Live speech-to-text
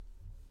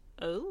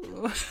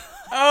Oh.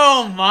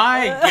 Oh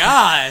my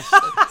gosh.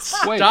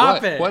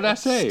 Stop it. What'd I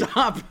say?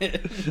 Stop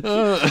it.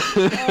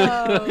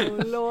 Oh,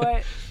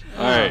 Lord.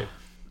 All right.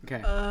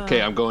 Okay.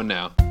 Okay, I'm going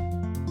now.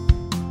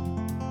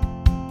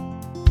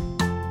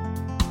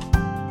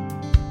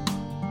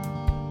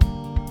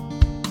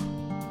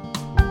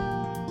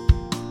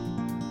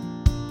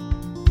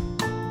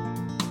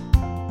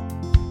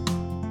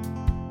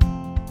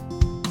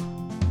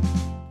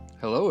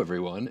 Hello,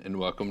 everyone, and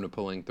welcome to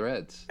Pulling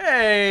Threads.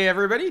 Hey,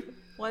 everybody.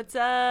 What's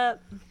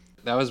up?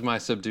 That was my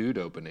subdued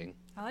opening.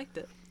 I liked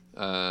it.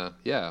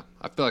 Yeah,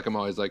 I feel like I'm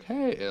always like,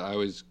 hey, I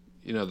always,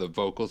 the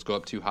vocals go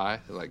up too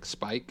high, like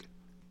spike.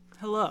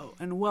 Hello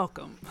and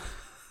welcome.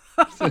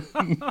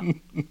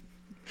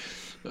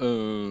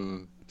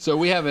 So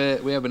we have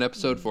an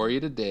episode for you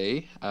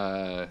today.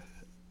 A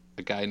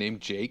guy named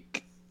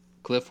Jake.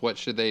 Cliff, what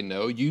should they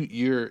know?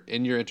 You're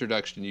in your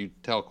introduction, you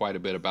tell quite a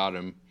bit about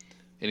him.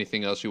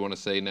 Anything else you want to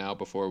say now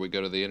before we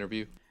go to the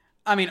interview?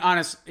 I mean,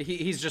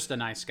 he's just a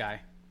nice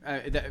guy.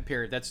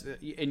 Period.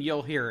 And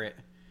you'll hear it.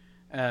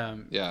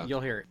 Yeah. You'll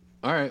hear it.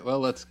 All right, well,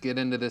 let's get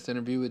into this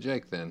interview with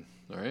Jake then.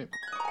 All right.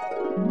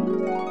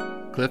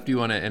 Cliff, do you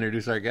want to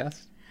introduce our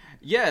guest?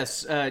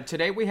 Yes.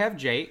 Today we have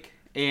Jake.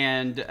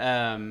 And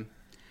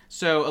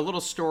so a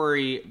little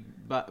story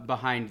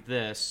behind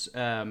this.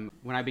 When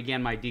I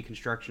began my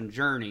deconstruction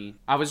journey,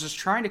 I was just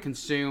trying to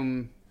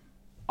consume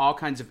all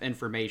kinds of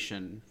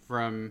information,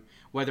 from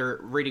whether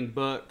reading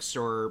books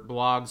or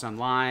blogs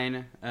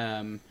online,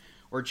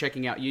 or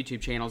checking out YouTube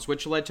channels,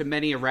 which led to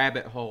many a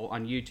rabbit hole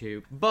on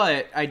YouTube.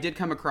 But I did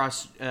come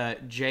across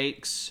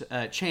Jake's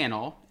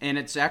channel, and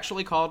it's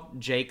actually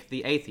called Jake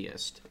the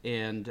Atheist.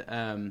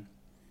 And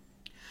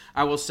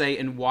I will say,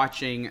 in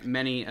watching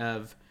many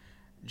of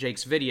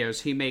Jake's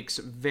videos, he makes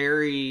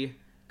very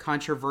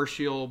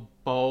controversial,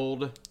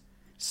 bold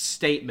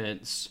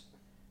statements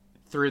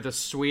through the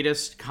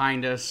sweetest,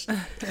 kindest,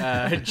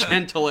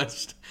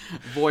 gentlest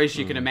voice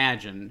you can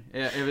imagine.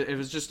 It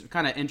was just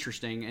kind of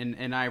interesting,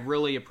 and I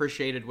really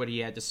appreciated what he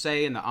had to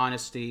say and the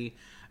honesty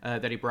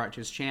that he brought to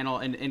his channel,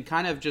 and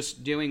kind of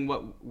just doing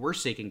what we're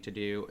seeking to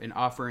do and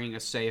offering a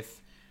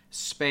safe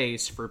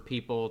space for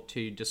people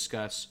to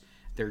discuss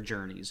their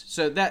journeys.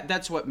 So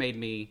that's what made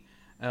me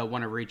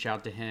want to reach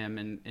out to him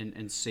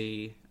and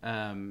see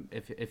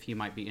if he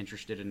might be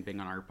interested in being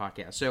on our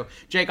podcast. So,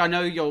 Jake, I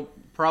know you'll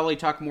probably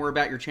talk more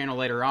about your channel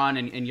later on,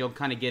 and you'll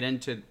kind of get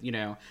into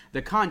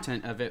the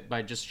content of it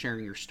by just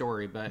sharing your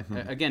story. But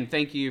again,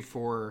 thank you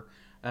for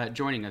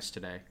joining us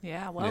today.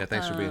 Yeah, welcome. Yeah,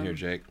 thanks for being here,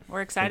 Jake.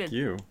 We're excited. Thank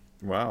you.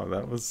 Wow,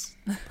 that was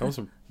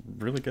a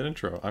really good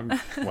intro.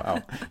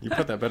 Wow, you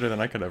put that better than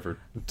I could ever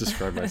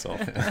describe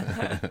myself.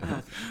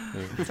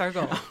 It's our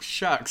goal. Oh,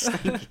 shucks,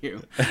 thank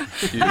you.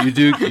 You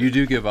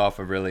do give off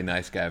a really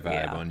nice guy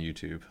vibe on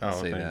YouTube. I'll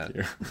say thank that.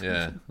 you.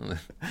 Yeah.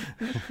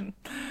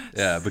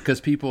 Yeah, because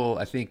people,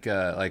 I think,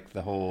 like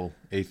the whole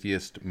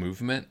atheist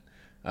movement,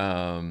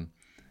 there's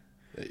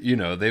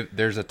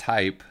a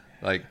type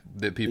like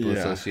that people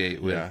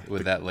associate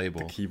with that label.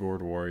 The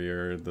keyboard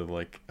warrior,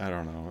 I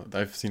don't know.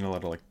 I've seen a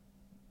lot of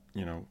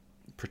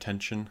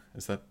pretension.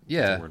 Is that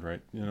the word, right?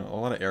 A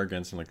lot of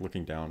arrogance and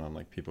looking down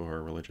on people who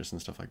are religious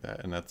and stuff like that.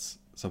 And that's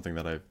something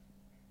that I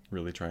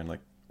really try and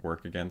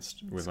work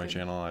against with my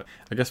channel.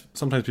 I guess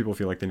sometimes people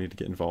feel like they need to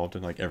get involved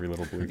in every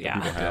little belief that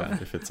people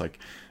have, if it's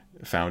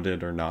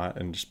founded or not,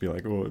 and just be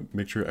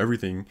make sure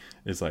everything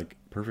is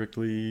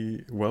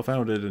perfectly well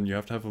founded and you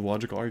have to have a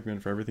logical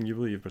argument for everything you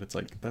believe. But it's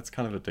that's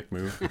kind of a dick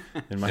move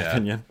in my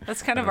opinion.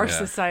 That's kind of our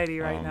society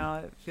right now,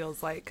 it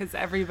feels like, because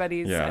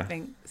everybody's I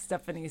think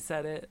Stephanie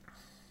said it,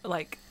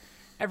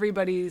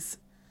 everybody's,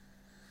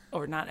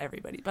 or not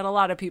everybody, but a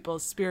lot of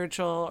people's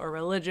spiritual or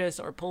religious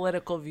or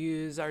political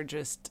views are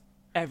just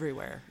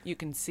everywhere. You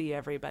can see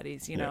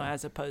everybody's,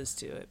 as opposed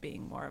to it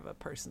being more of a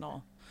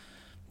personal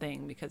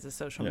thing because of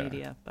social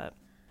media. But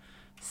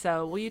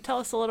so will you tell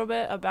us a little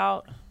bit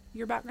about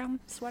your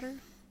background, Sweater?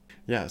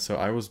 Yeah, so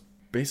I was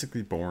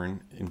basically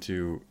born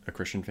into a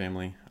Christian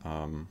family.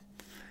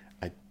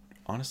 I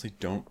honestly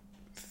don't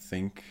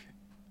think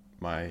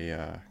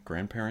my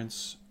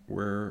grandparents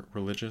were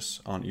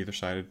religious on either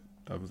side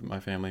of my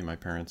family. My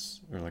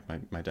parents, or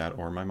my dad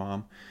or my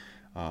mom.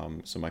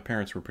 So my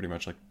parents were pretty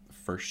much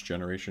first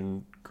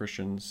generation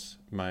Christians.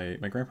 My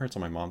grandparents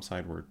on my mom's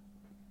side were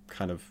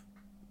kind of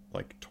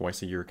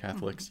twice a year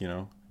Catholics.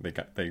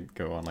 They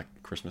go on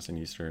Christmas and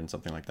Easter and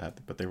something like that,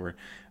 but they weren't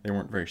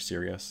very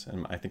serious.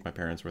 And I think my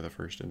parents were the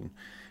first in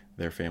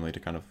their family to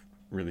kind of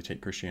really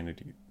take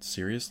Christianity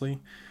seriously.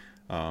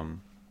 So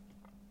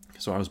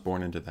I was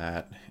born into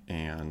that,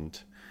 and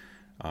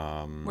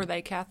were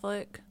they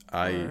Catholic?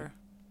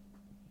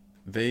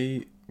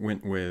 They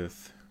went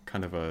with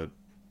kind of a,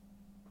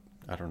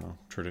 I don't know,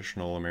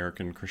 traditional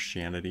American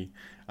Christianity.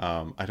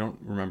 I don't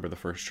remember the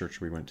first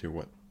church we went to,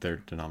 what their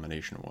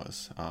denomination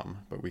was,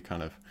 but we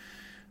kind of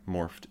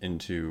morphed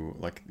into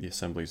the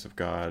Assemblies of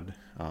God,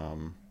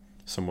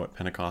 somewhat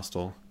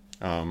Pentecostal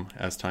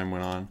as time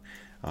went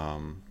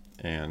on.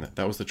 And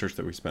that was the church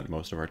that we spent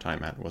most of our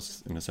time at,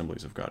 was an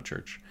Assemblies of God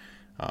church,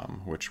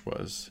 which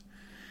was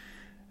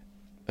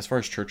as far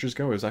as churches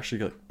go, it was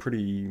actually like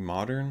pretty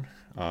modern.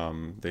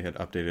 They had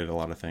updated a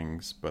lot of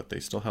things, but they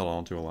still held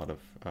on to a lot of,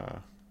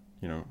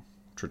 you know,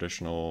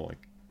 traditional,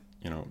 like,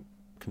 you know,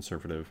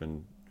 conservative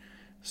and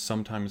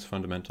sometimes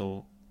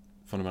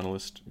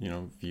fundamentalist, you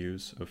know,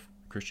 views of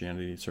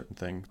Christianity, certain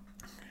things.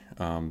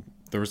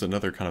 There was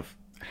another kind of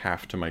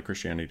half to my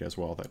Christianity as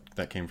well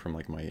that came from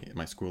like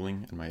my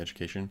schooling and my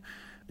education.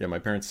 Yeah, my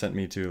parents sent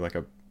me to like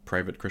a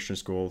private Christian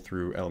school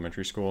through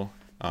elementary school.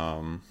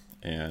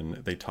 And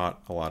they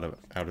taught a lot of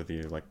out of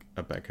the like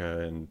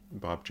Abeka and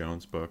Bob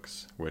Jones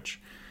books, which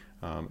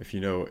if you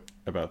know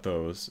about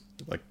those,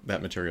 like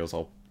that material is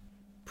all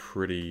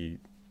pretty,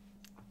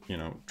 you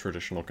know,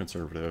 traditional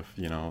conservative,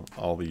 you know,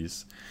 all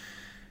these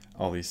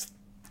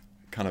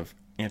kind of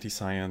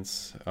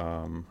anti-science,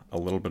 a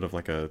little bit of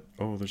like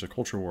there's a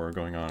culture war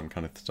going on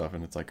kind of stuff,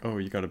 and it's like,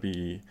 you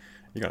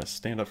gotta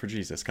stand up for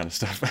Jesus kind of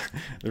stuff.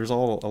 There's a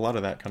lot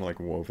of that kind of like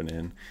woven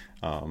in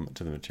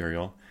to the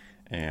material.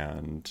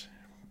 And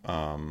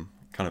kind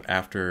of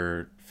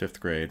after 5th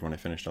grade, when I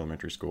finished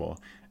elementary school,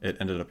 it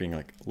ended up being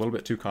like a little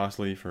bit too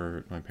costly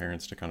for my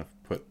parents to kind of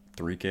put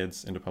 3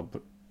 kids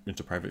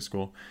into private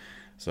school.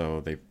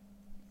 So they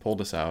pulled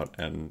us out,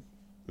 and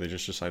they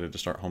just decided to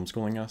start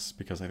homeschooling us,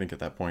 because I think at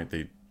that point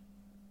they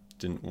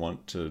didn't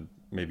want to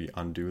maybe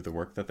undo the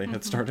work that they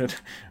had started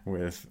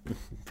with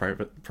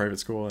private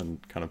school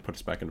and kind of put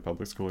us back into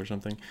public school or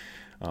something.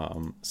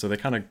 So they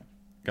kind of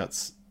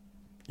got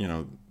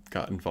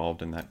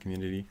involved in that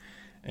community.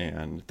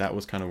 And that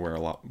was kind of where a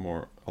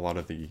lot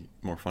of the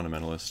more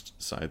fundamentalist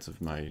sides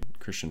of my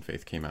Christian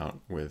faith came out,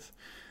 with,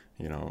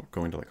 you know,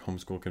 going to like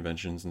homeschool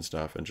conventions and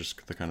stuff, and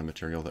just the kind of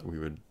material that we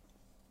would,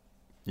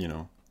 you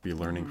know, be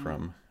learning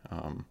from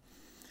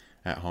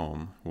at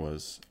home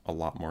was a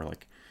lot more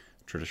like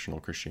traditional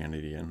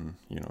Christianity. And,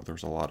 you know, there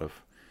was a lot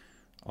of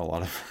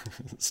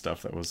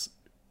stuff that was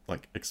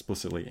like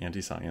explicitly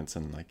anti-science,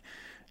 and like,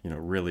 you know,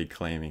 really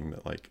claiming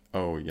that like,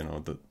 you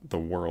know, the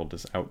world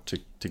is out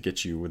to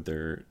get you with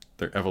their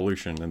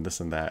evolution and this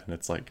and that. And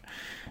it's like,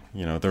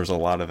 you know, there's a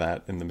lot of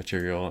that in the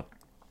material.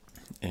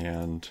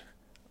 And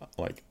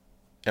like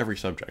every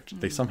subject,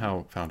 they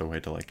somehow found a way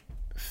to like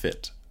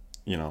fit,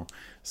 you know,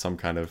 some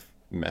kind of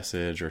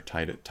message, or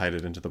tied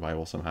it into the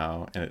Bible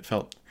somehow. And it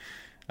felt,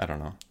 I don't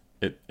know,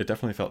 it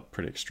definitely felt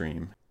pretty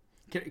extreme.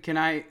 Can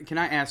I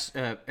ask,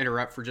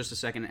 interrupt for just a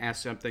second and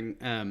ask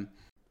something?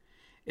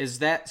 Is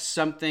that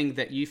something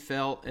that you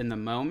felt in the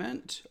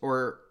moment,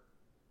 or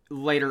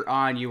later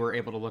on you were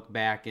able to look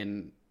back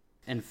and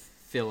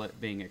feel it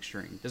being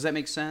extreme? Does that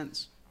make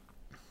sense?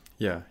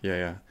 Yeah.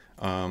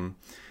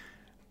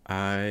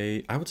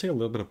 I would say a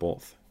little bit of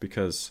both,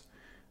 because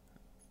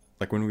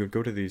like when we would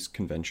go to these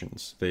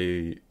conventions,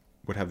 they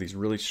would have these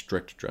really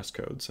strict dress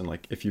codes. And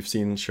like, if you've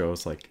seen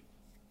shows like,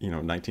 you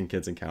know, 19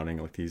 Kids and Counting,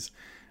 like these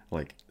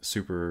like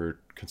super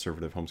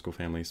conservative homeschool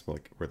families,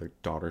 like where the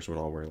daughters would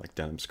all wear like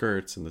denim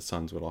skirts, and the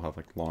sons would all have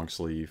like long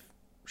sleeve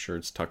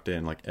shirts tucked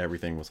in, like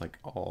everything was like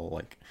all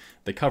like,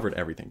 they covered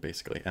everything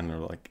basically. And they're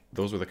like,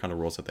 those were the kind of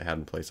rules that they had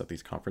in place at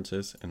these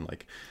conferences. And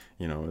like,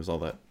 you know, it was all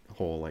that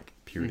whole like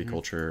purity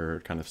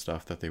culture kind of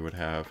stuff that they would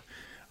have.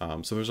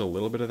 So there's a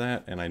little bit of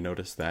that, and I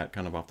noticed that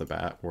kind of off the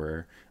bat,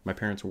 where my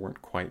parents weren't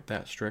quite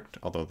that strict,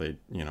 although they,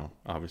 you know,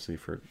 obviously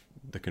for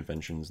the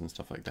conventions and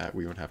stuff like that,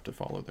 we would have to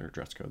follow their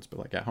dress codes. But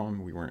like at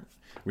home, we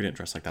didn't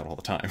dress like that all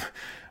the time.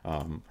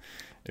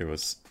 It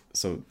was,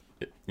 so,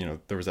 you know,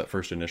 there was that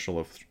first initial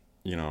of,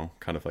 you know,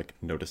 kind of like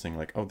noticing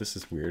like, this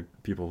is weird.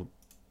 People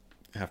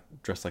have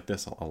dressed like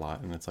this a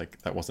lot. And it's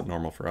like, that wasn't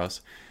normal for us.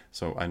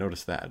 So I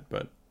noticed that,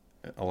 but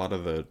a lot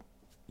of the,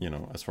 you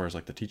know, as far as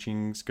like the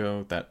teachings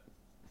go, that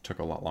took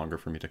a lot longer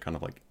for me to kind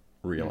of like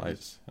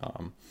realize,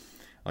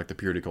 like the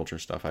purity culture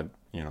stuff.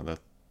 That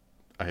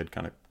I had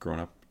kind of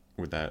grown up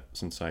with that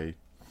since I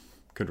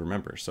could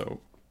remember. So,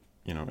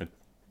 you know,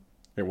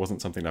 it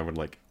wasn't something I would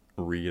like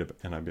read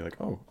and I'd be like,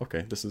 oh,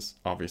 okay, this is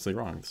obviously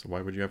wrong. So why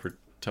would you ever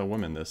tell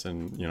women this?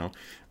 And, you know,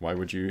 why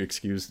would you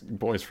excuse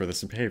boys for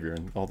this behavior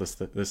and all this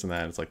and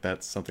that? It's like,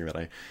 that's something that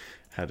I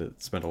had to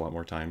spend a lot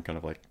more time kind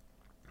of like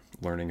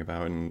learning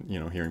about, and, you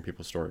know, hearing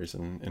people's stories,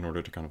 and in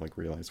order to kind of like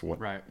realize what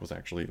was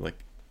actually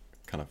like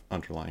kind of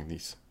underlying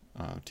these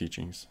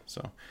teachings.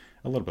 So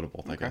a little bit of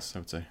both, I guess I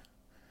would say.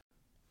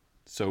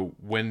 So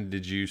when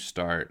did you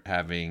start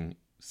having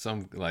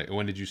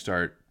when did you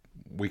start,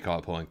 we call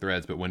it pulling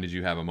threads, but when did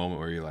you have a moment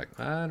where you're like,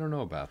 I don't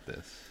know about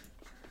this?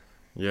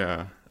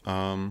 Yeah.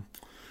 I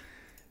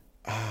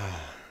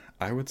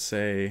would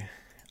say,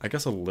 I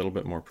guess a little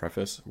bit more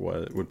preface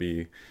would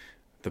be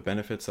the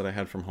benefits that I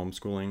had from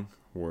homeschooling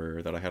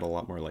were that I had a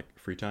lot more like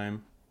free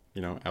time,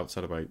 you know,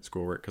 outside of my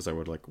schoolwork, because I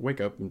would like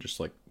wake up and just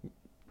like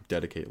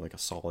dedicate like a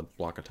solid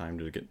block of time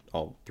to get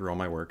through all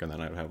my work, and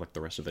then I would have like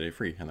the rest of the day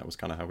free, and that was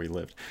kind of how we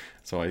lived.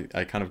 So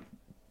I kind of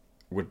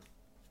would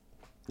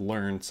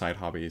learn side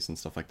hobbies and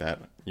stuff like that,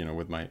 you know,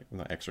 with my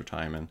extra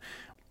time. And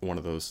one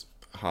of those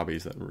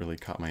hobbies that really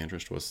caught my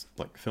interest was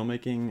like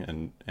filmmaking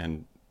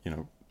and you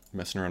know,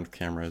 messing around with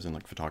cameras and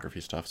like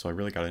photography stuff. So I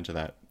really got into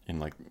that in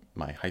like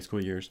my high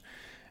school years,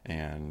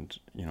 and,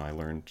 you know, I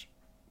learned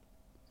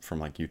from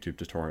like YouTube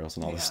tutorials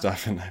and all this Yeah.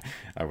 stuff, and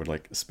I would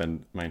like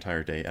spend my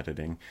entire day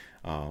editing.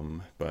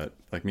 But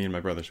like me and my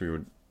brothers, we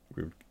would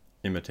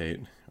imitate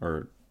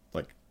or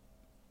like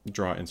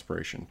draw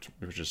inspiration,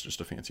 which is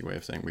just a fancy way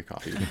of saying we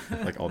copied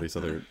like all these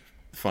other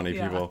funny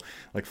Yeah. people,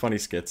 like funny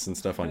skits and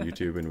stuff on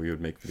YouTube, and we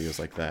would make videos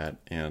like that.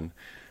 And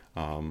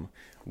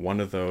one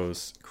of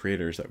those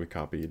creators that we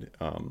copied,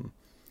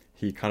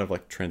 he kind of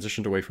like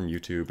transitioned away from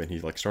YouTube, and he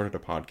like started a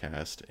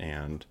podcast.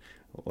 And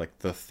like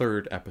the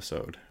third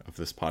episode of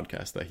this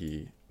podcast that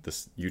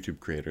this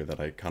YouTube creator that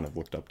I kind of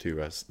looked up to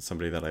as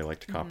somebody that I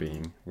liked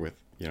copying with,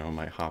 you know,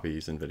 my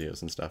hobbies and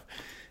videos and stuff.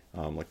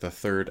 Like the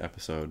third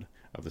episode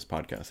of this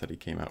podcast that he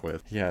came out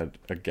with, he had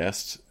a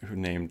guest who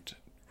named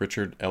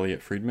Richard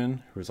Elliott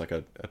Friedman, who was like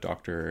a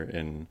doctor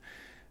in,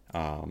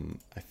 I don't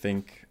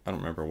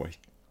remember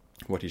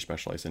what he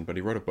specialized in, but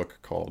he wrote a book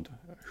called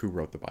Who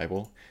Wrote the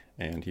Bible,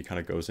 and he kind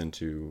of goes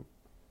into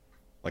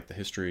like the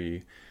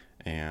history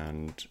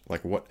and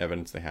like what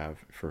evidence they have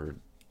for,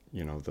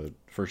 you know, the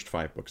first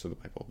 5 books of the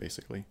Bible,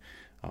 basically.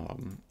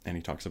 And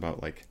he talks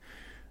about like,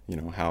 you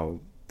know, how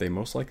they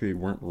most likely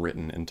weren't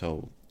written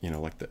until, you know,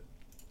 like the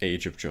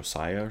age of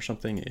Josiah or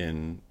something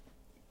in,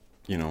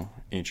 you know,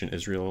 ancient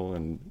Israel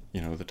and, you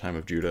know, the time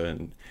of Judah.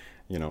 And,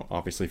 you know,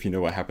 obviously if you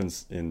know what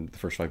happens in the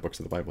first 5 books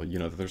of the Bible, you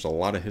know that there's a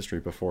lot of history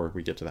before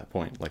we get to that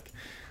point. Like,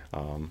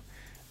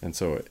 and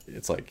so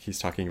it's like he's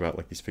talking about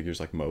like these figures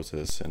like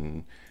Moses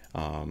and,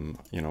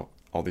 you know,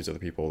 all these other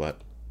people that,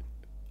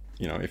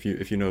 you know, if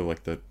you know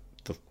like the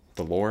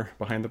lore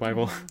behind the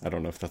Bible, I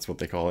don't know if that's what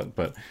they call it,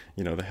 but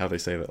you know, how they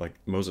say that like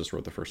Moses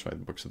wrote the first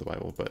 5 books of the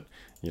Bible. But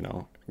you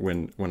know,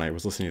 when I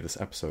was listening to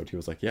this episode, he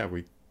was like, yeah,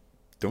 we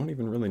don't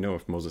even really know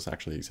if Moses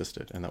actually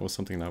existed. And that was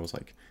something that I was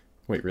like,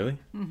 wait, really?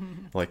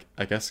 Like,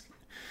 I guess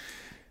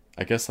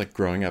like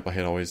growing up, I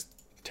had always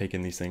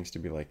taken these things to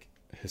be like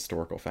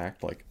historical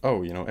fact, like,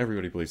 oh, you know,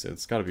 everybody believes it.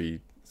 It's gotta be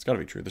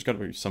true. There's gotta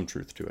be some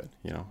truth to it.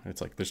 You know,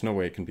 it's like, there's no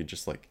way it can be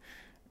just like,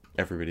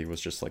 everybody was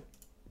just like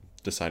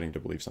deciding to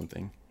believe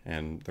something,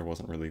 and there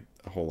wasn't really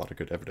a whole lot of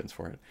good evidence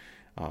for it.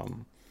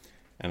 And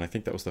I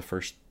think that was the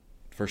first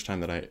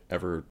time that I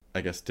ever,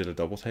 I guess, did a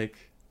double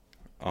take,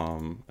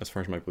 as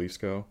far as my beliefs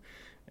go.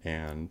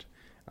 And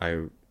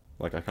I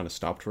kind of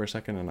stopped for a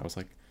second, and I was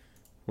like,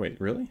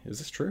 wait, really? Is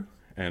this true?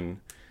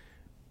 And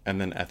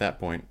then at that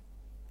point,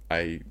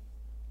 I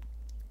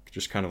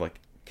just kind of like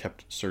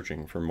kept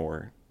searching for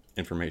more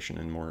information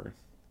and more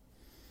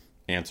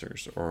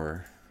answers,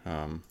 or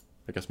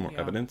I guess more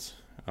evidence,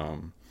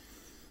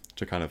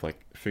 to kind of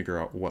like figure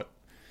out what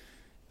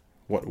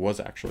was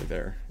actually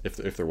there,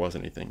 if there was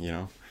anything, you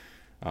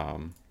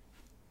know.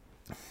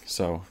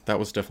 So that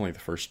was definitely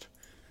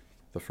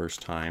the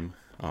first time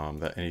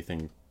that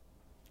anything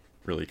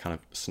really kind of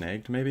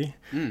snagged, maybe.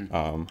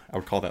 I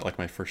would call that like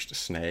my first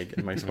snag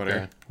in my sweater.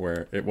 Okay.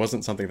 Where it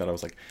wasn't something that I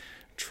was like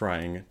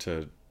trying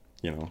to,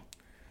 you know,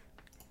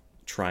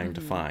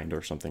 to find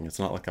or something. It's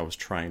not like I was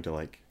trying to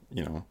like,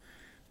 you know,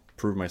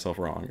 prove myself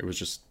wrong. It was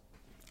just,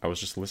 I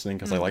was just listening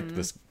because I liked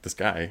this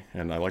guy,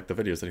 and I liked the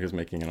videos that he was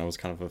making, and I was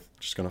kind of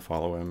just going to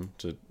follow him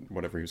to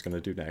whatever he was going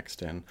to do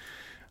next. And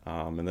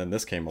then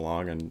this came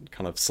along and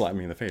kind of slapped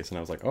me in the face, and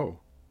I was like, oh,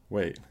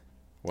 wait,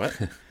 what?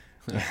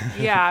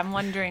 Yeah, I'm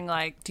wondering,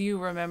 like, do you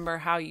remember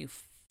how you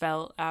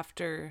felt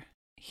after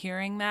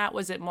hearing that?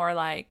 Was it more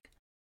like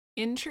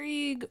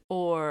intrigue,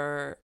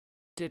 or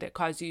did it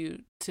cause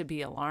you to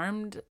be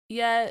alarmed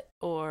yet?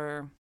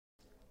 Or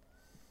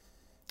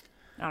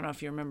I don't know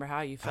if you remember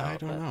how you felt. I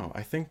don't know.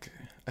 I think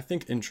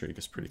intrigue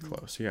is pretty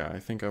close. Yeah, I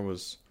think I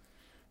was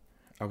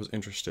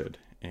interested,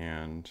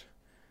 and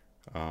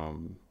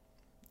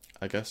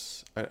I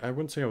guess I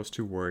wouldn't say I was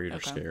too worried or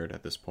scared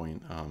at this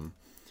point.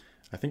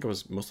 I think I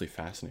was mostly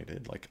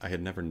fascinated. Like, I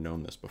had never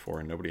known this before,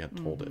 and nobody had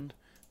told it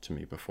to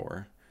me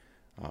before.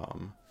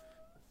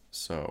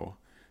 So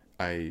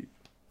I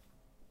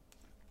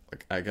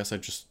guess I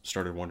just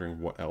started wondering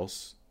what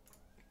else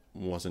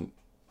wasn't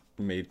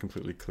made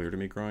completely clear to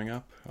me growing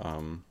up.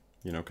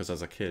 You know, because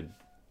as a kid,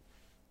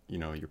 you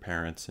know, your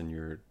parents and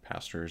your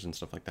pastors and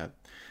stuff like that,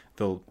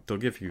 they'll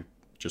give you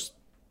just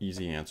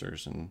easy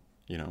answers, and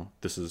you know,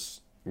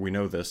 we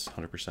know this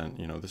 100%.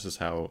 You know, this is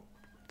how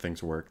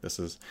things work. This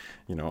is,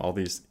 you know, all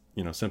these,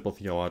 you know, simple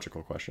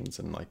theological questions,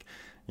 and like,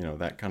 you know,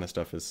 that kind of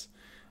stuff is,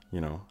 you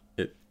know,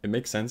 it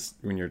makes sense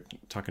when you're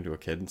talking to a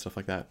kid and stuff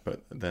like that.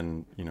 But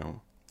then, you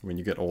know, when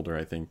you get older,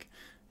 I think,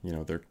 you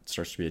know, there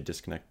starts to be a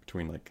disconnect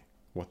between like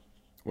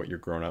what you're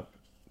grown up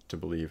to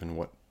believe and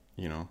what,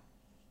 you know,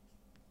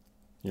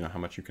 how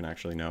much you can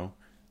actually know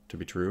to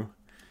be true.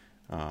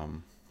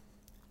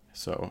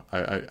 So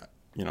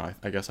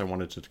I guess I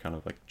wanted to kind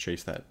of like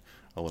chase that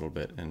a little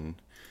bit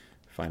and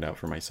find out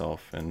for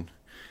myself. And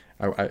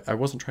I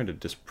wasn't trying to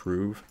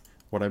disprove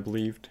what I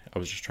believed. I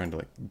was just trying to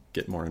like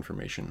get more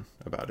information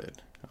about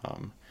it.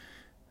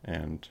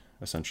 And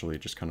essentially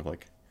just kind of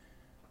like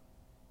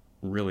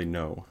really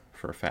know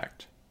for a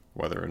fact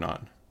whether or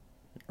not,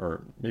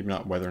 or maybe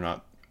not whether or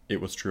not it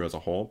was true as a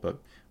whole, but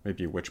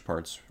maybe which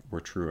parts were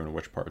true and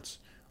which parts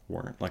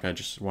weren't. Like, I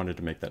just wanted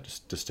to make that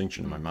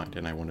distinction in my mind,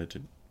 and I wanted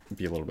to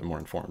be a little bit more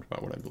informed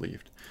about what I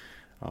believed.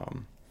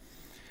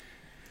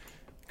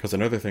 Because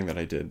another thing that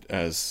I did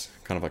as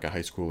kind of like a high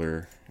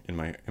schooler in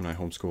my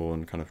homeschool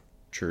and kind of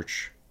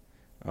church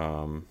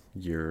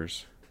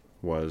years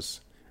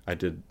was I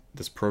did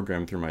this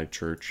program through my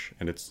church,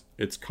 and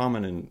it's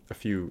common in a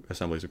few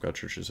Assemblies of God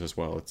churches as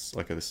well. It's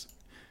like this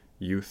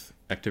youth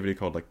activity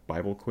called like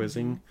Bible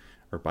quizzing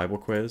or Bible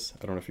quiz.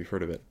 I don't know if you've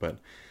heard of it, but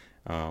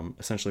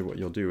essentially what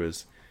you'll do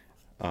is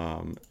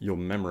you'll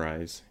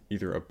memorize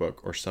either a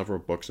book or several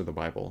books of the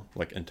Bible,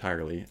 like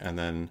entirely, and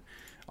then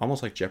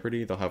almost like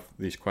Jeopardy, they'll have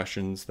these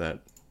questions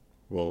that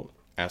will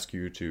ask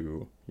you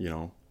to,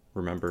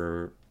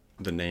 remember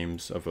the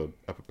names of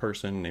a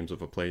person, names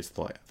of a place.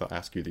 They'll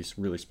ask you these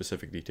really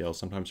specific details.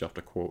 Sometimes you have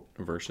to quote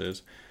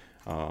verses.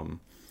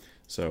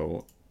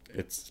 So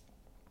it's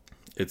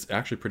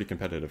actually pretty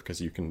competitive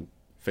because you can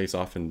face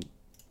off in,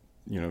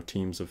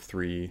 teams of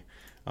 3,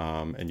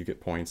 and you get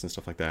points and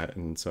stuff like that.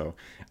 And so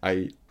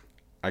I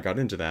got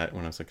into that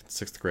when I was like in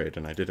 6th grade,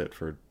 and I did it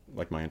for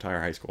like my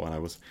entire high school, and I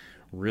was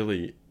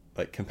really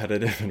like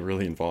competitive and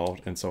really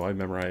involved. And so I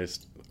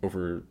memorized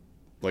over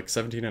like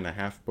 17 and a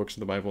half books of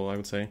the Bible, I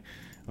would say,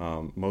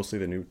 mostly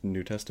the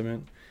New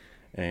Testament.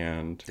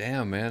 And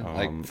damn, man,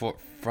 like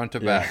front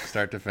to back,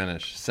 start to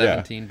finish,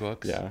 17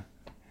 books.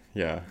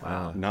 Yeah.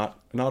 Wow.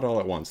 Not all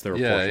at once. There were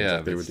portions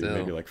like they would still do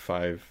maybe like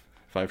five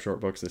short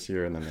books this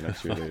year, and then the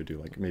next year they would do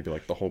like maybe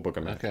like the whole book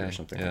of Matthew or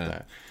something like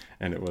that.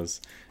 And it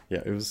was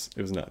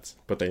nuts.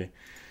 But they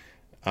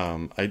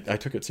I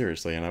took it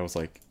seriously, and I was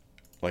like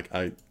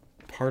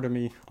part of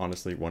me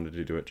honestly wanted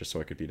to do it just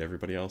so I could beat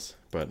everybody else,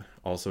 but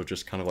also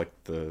just kind of like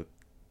the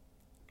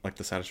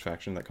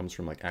satisfaction that comes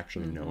from like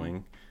actually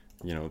knowing,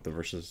 the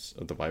verses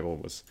of the Bible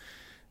was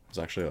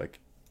actually like,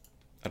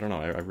 I don't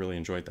know, I really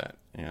enjoyed that.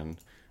 And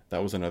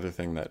that was another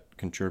thing that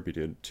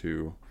contributed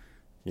to,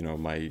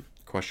 my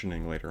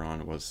questioning later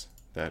on, was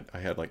that I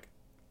had like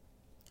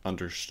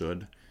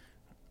understood,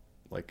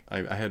 like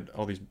I had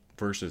all these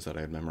verses that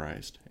I had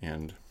memorized,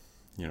 and,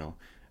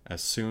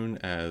 as soon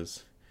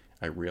as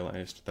I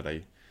realized that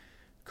I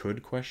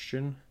could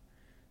question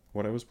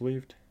what I was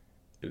believed,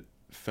 it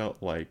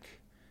felt like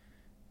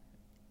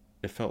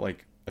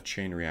a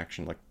chain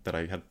reaction, like that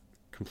I had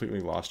completely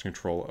lost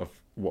control of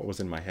what was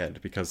in my head,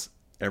 because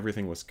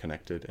everything was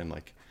connected, and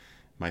like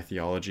my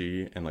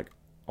theology and like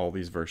all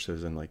these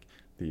verses and like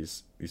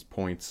these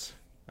points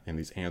and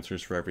these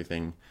answers for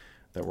everything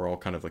that were all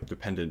kind of like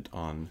dependent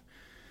on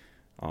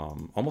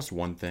almost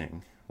one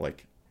thing,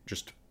 like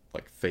just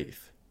like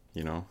faith.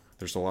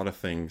 There's a lot of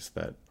things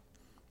that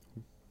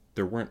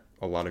there weren't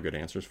a lot of good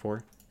answers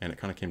for, and it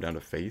kind of came down to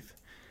faith.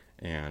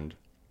 And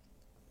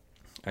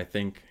I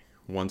think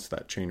once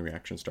that chain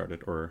reaction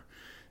started, or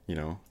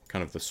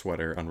kind of the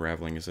sweater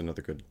unraveling is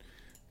another good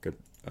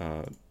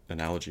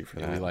analogy for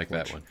that. I like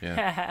that one.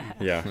 Yeah.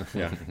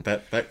 yeah.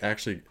 That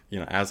actually,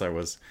 as I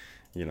was,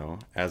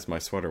 as my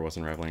sweater was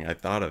unraveling, I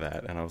thought of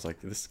that, and I was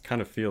like, this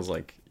kind of feels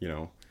like,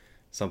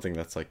 something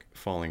that's like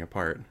falling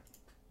apart,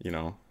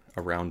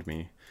 around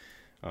me.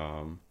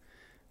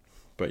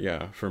 But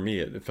yeah, for me,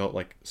 it felt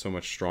like so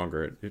much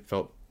stronger. It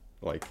felt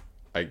like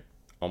I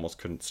almost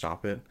couldn't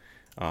stop it,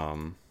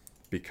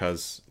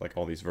 because like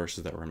all these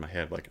verses that were in my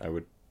head, like I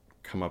would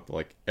come up,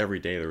 like every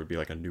day there would be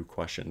like a new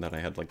question that I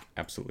had like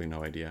absolutely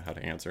no idea how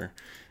to answer.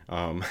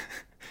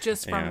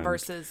 Just from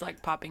verses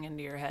like popping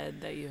into your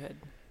head that you had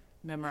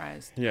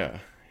memorized. Yeah.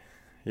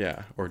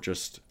 Or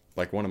just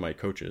like one of my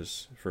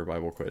coaches for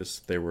Bible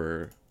quiz, they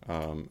were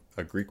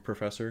a Greek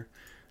professor.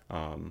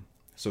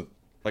 So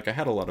like I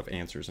had a lot of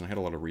answers and I had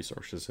a lot of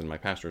resources, and my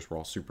pastors were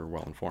all super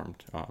well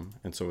informed.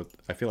 And so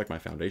I feel like my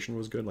foundation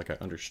was good. Like I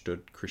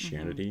understood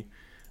Christianity,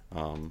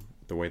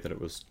 the way that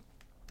it was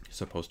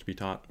supposed to be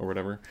taught or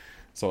whatever.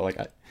 So like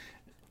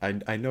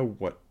I know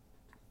what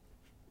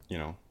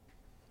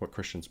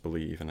Christians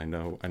believe, and I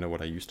know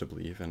what I used to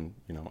believe, and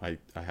I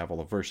have all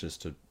the verses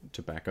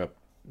to back up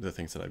the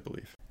things that I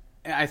believe.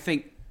 I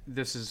think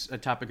this is a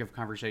topic of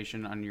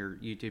conversation on your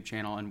YouTube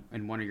channel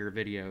and one of your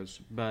videos,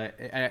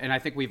 and I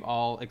think we've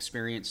all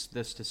experienced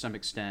this to some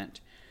extent.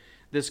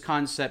 This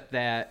concept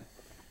that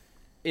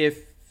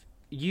if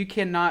you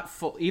cannot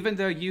even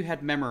though you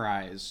had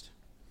memorized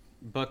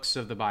books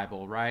of the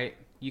Bible, right?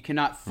 You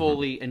cannot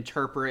fully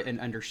interpret and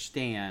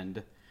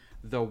understand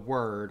the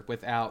word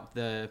without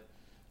the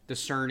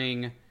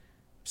discerning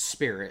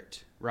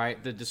spirit,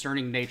 right? The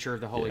discerning nature of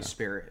the Holy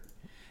Spirit.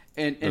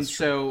 And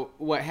so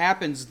what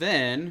happens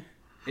then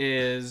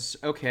is,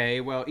 okay,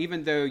 well,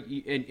 even though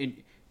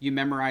you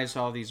memorized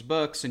all these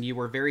books and you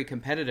were very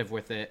competitive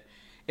with it,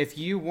 if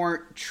you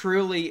weren't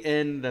truly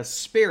in the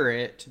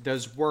Spirit,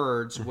 those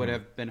words would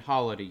have been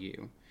hollow to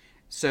you.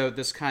 So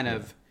this kind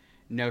of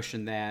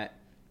notion that,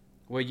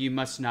 well, you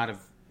must not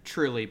have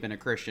truly been a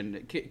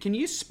Christian. Can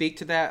you speak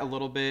to that a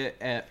little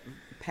bit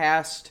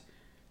past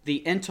the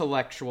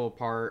intellectual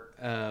part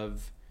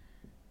of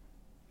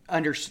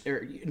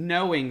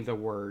knowing the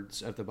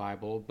words of the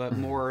Bible, but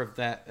more of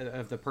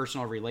the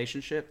personal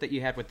relationship that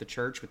you had with the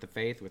church, with the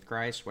faith, with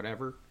Christ,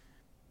 whatever?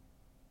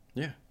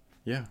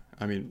 Yeah.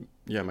 I mean,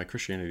 my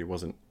Christianity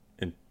wasn't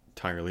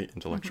entirely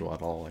intellectual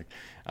at all. Like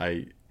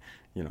I,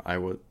 I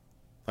would,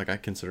 like, I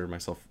considered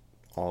myself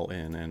all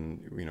in,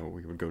 and we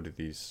would go to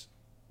these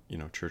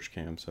church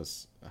camps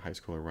as a high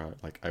schooler where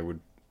I would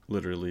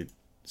literally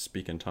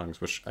speak in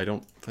tongues, which I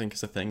don't think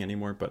is a thing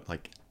anymore, but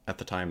like at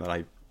the time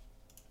that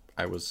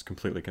I was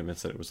completely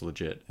convinced that it was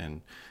legit,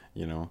 and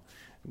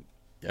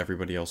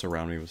everybody else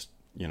around me was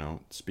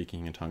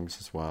speaking in tongues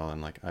as well,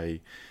 and like I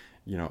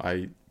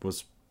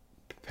was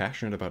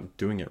passionate about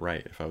doing it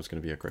right if I was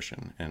going to be a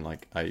Christian. And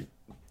like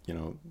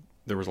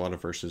there was a lot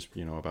of verses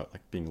about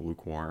like being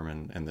lukewarm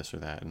and this or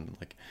that, and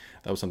like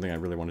that was something I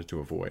really wanted to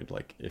avoid.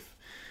 Like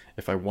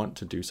if I want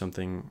to do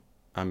something,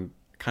 I'm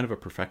kind of a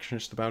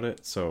perfectionist about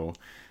it, so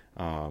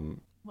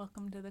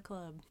welcome to the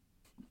club.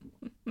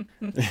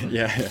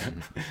 yeah.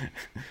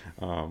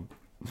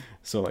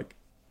 So like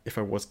if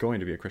I was going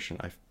to be a Christian,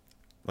 I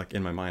like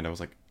in my mind I was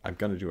like, I'm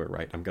gonna do it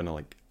right, I'm gonna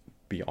like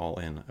be all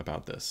in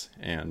about this.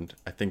 And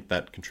I think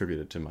that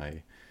contributed to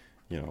my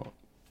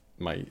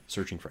my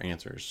searching for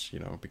answers,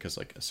 because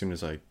like as soon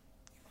as I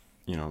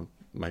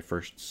my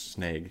first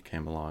snag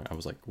came along, I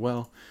was like,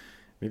 well,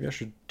 maybe I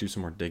should do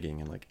some more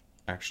digging and like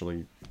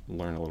actually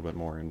learn a little bit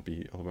more and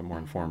be a little bit more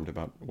informed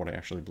about what I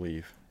actually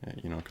believe,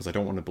 because I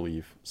don't want to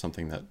believe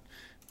something that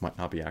might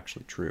not be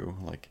actually true.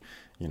 Like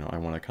I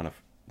want to kind of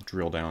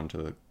drill down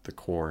to the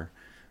core,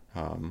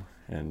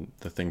 and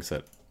the things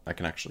that I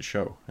can actually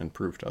show and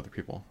prove to other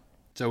people.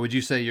 So would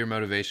you say your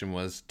motivation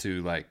was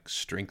to like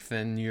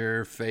strengthen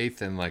your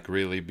faith and like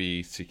really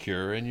be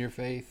secure in your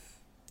faith?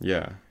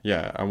 Yeah,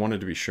 I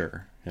wanted to be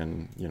sure,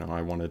 and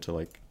I wanted to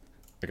like,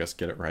 I guess,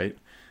 get it right.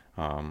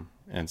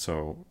 And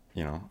so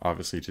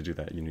obviously to do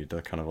that you need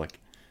to kind of like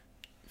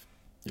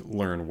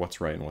learn what's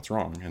right and what's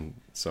wrong, and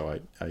so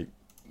I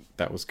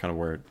that was kind of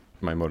where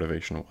my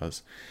motivation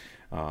was.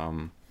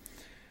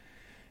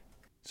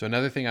 So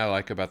another thing I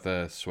like about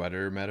the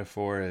sweater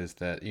metaphor is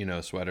that,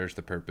 sweaters,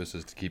 the purpose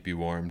is to keep you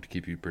warm, to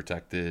keep you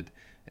protected.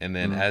 And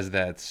then as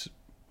that's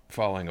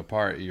falling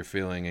apart, you're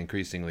feeling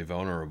increasingly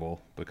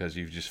vulnerable because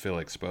you just feel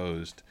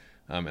exposed.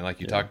 And like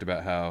you talked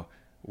about how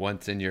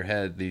once in your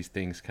head, these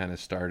things kind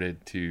of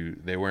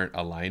they weren't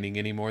aligning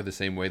anymore the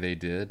same way they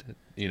did,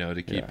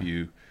 to keep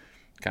you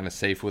kind of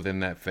safe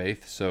within that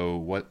faith. So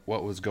what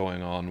was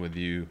going on with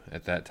you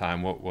at that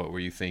time? What were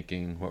you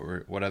thinking?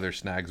 What other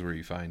snags were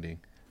you finding?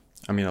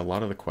 I mean, a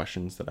lot of the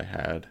questions that I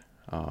had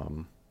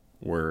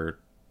were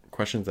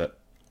questions that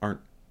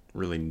aren't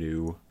really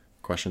new.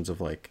 Questions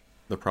of like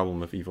the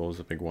problem of evil is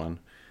a big one.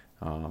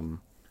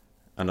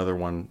 Another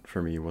one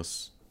for me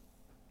was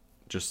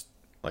just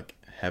like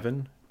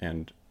heaven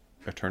and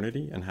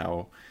eternity, and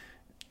how,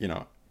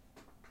 the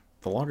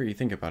longer you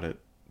think about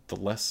it, the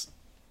less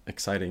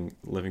exciting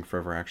living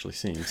forever actually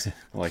seems.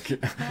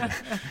 Like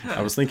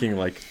I was thinking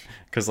like,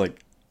 because like,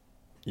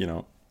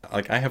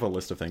 like I have a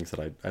list of things that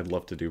I'd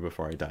love to do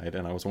before I died,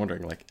 and I was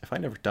wondering like if I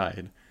never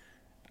died,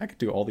 I could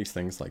do all these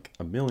things like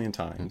a million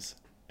times,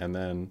 and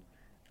then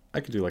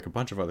I could do like a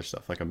bunch of other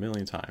stuff like a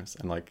million times,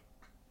 and like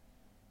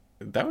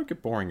that would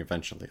get boring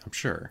eventually, I'm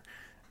sure.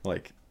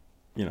 Like,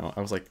 I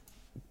was like,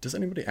 does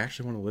anybody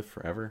actually want to live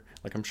forever?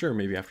 Like I'm sure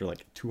maybe after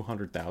like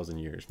 200,000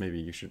 years, maybe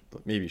you should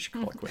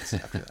call it quits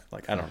after that.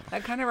 Like I don't know.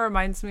 That kind of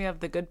reminds me of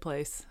The Good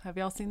Place. Have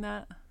y'all seen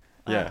that?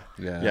 Yeah,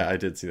 I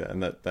did see that,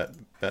 and that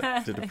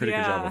did a pretty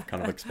good job of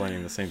kind of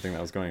explaining the same thing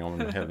that was going on in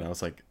my head. And I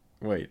was like,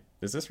 wait,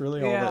 is this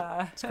really all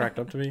that's cracked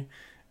up to me?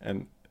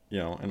 And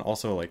and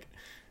also like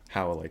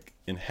how like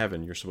in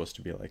heaven you're supposed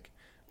to be like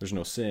there's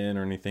no sin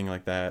or anything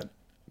like that,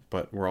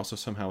 but we're also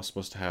somehow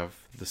supposed to have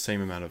the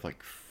same amount of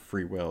like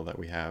free will that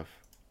we have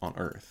on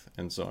Earth.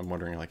 And so I'm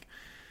wondering, like,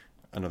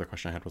 another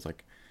question I had was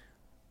like,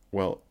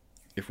 well,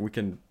 if we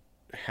can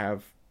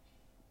have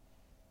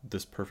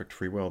this perfect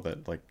free will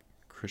that like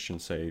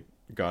Christians say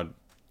God,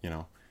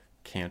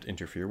 can't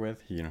interfere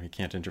with, he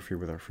can't interfere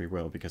with our free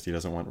will because he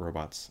doesn't want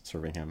robots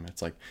serving him.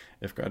 It's like,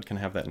 if God can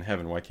have that in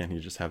heaven, why can't he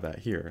just have that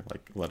here?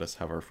 Like, let us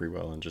have our free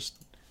will and just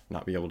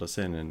not be able to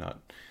sin and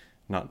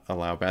not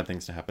allow bad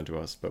things to happen to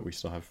us, but we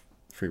still have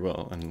free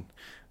will. And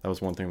that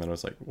was one thing that I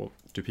was like, well,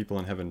 do people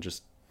in heaven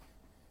just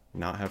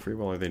not have free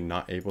will? Are they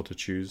not able to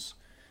choose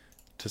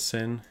to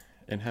sin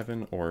in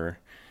heaven, or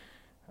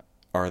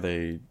are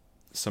they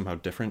somehow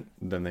different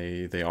than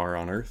they are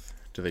on Earth?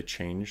 Do they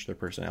change their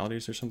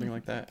personalities or something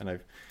like that? And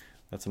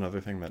that's another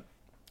thing that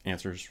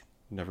answers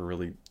never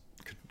really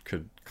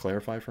could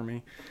clarify for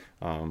me,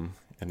 and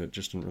it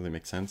just didn't really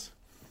make sense.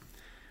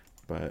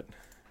 But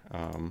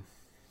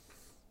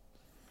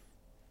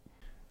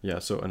yeah,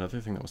 so another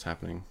thing that was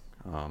happening,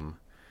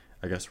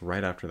 I guess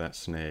right after that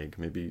snag,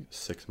 maybe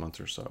 6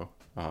 months or so,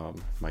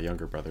 my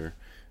younger brother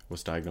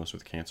was diagnosed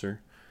with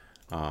cancer,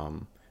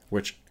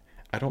 which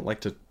I don't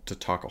like to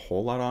talk a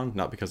whole lot on,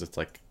 not because it's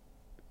like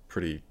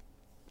pretty,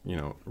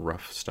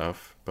 rough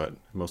stuff, but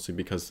mostly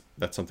because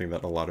that's something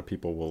that a lot of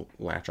people will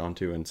latch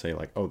onto and say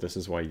like, oh, this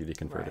is why you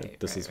deconverted.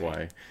 This is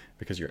why,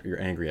 because you're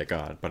angry at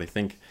God. But I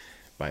think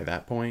by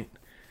that point,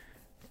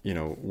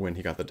 when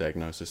he got the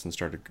diagnosis and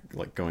started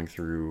like going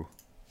through,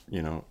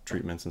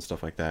 treatments and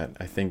stuff like that,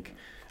 I think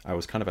I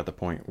was kind of at the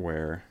point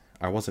where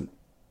I wasn't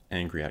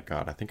angry at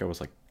God. I think I was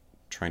like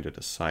trying to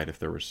decide if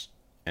there was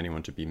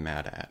anyone to be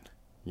mad at,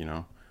 you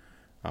know.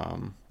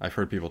 I've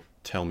heard people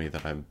tell me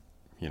that I'm,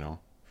 you know,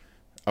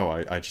 oh,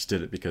 I just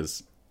did it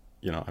because,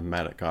 you know, I'm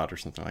mad at God or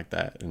something like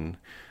that. And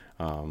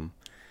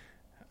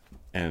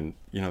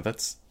you know,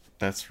 that's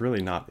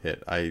really not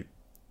it.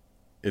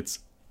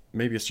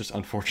 Maybe it's just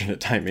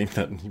unfortunate timing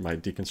that my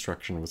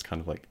deconstruction was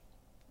kind of like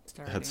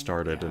had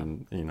started,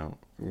 and you know,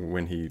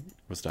 when he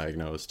was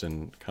diagnosed,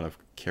 and kind of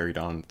carried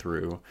on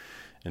through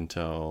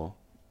until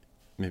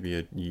maybe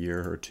a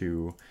year or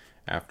two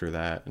after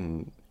that.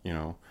 And you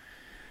know,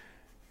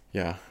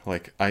 yeah,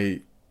 like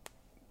I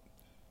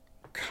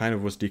kind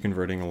of was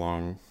deconverting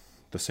along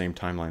the same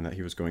timeline that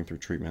he was going through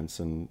treatments,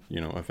 and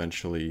you know,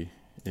 eventually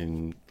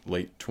in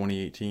late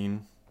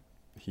 2018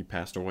 he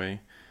passed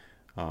away.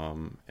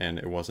 And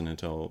it wasn't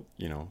until,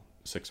 you know,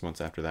 6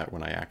 months after that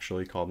when I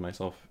actually called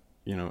myself,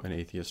 you know, an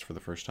atheist for the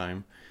first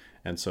time.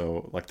 And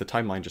so like the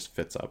timeline just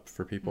fits up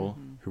for people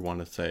who want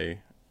to say,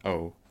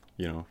 oh,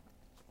 you know,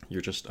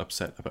 you're just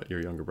upset about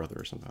your younger brother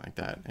or something like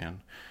that.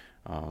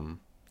 And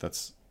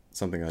that's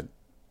something I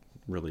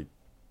really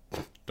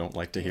don't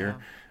like to hear.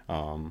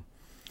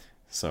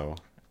 So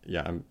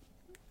yeah,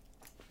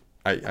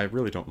 I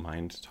really don't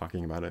mind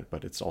talking about it,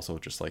 but it's also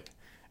just like,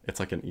 it's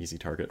like an easy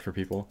target for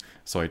people.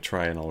 So I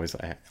try and always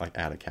like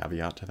add a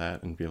caveat to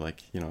that and be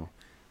like, you know,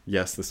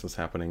 yes, this was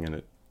happening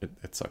and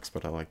it sucks,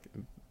 but I like,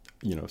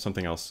 you know,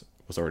 something else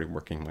was already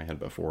working in my head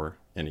before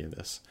any of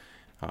this.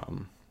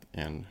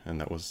 And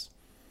that was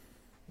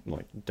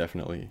like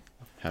definitely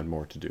had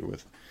more to do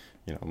with,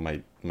 you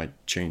know, my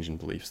change in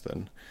beliefs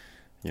than,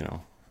 you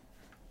know,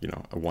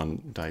 a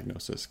one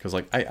diagnosis. Cause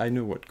like I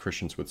knew what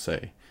Christians would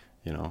say,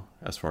 you know,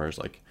 as far as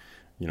like,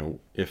 you know,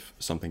 if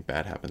something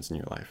bad happens in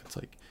your life, it's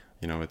like,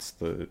 you know, it's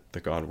the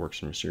God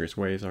works in mysterious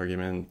ways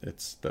argument.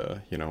 It's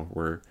the, you know,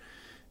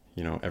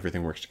 you know,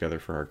 everything works together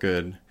for our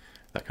good,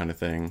 that kind of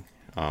thing.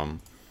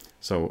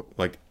 So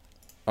like,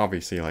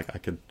 obviously, like I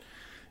could,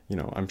 you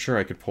know, I'm sure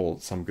I could pull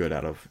some good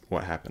out of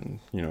what happened,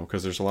 you know,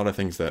 because there's a lot of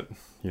things that,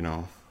 you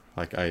know,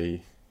 like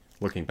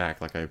looking back,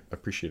 like I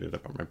appreciated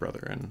about my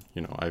brother, and,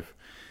 you know,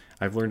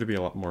 I've learned to be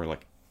a lot more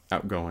like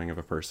outgoing of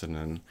a person,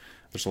 and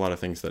there's a lot of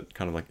things that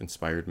kind of like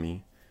inspired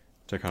me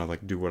to kind of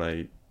like do what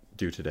I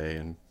do today,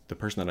 and the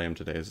person that I am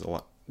today is a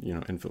lot, you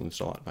know, influenced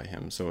a lot by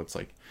him. So it's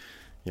like,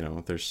 you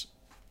know, there's,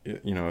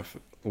 you know, if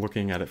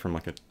looking at it from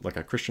like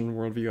a Christian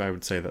worldview, I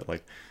would say that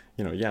like,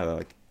 you know, yeah,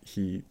 like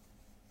he,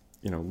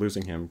 you know,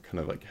 losing him kind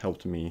of like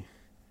helped me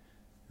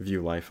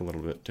view life a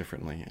little bit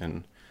differently.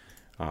 And,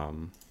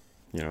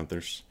 you know,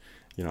 there's,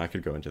 you know, I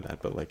could go into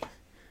that, but like,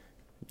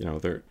 you know,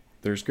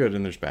 there's good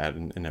and there's bad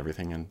and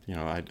everything. And, you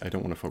know, I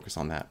don't want to focus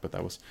on that, but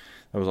that was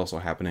also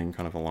happening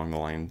kind of along the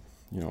line,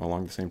 you know,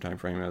 along the same time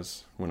frame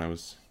as when I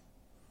was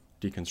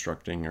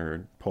deconstructing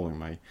or pulling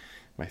my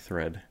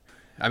thread.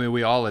 I mean,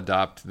 we all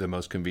adopt the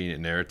most convenient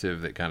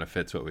narrative that kind of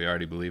fits what we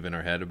already believe in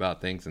our head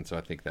about things, and so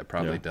I think that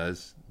probably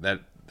does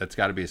that. That's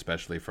got to be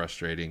especially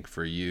frustrating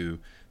for you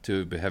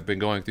to have been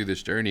going through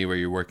this journey where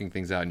you're working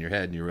things out in your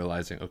head and you're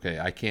realizing, okay,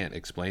 I can't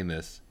explain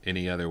this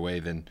any other way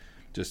than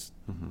just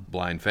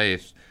blind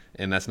faith,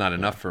 and that's not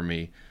enough for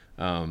me.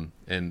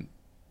 And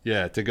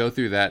yeah, to go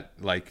through that,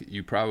 like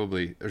there's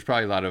probably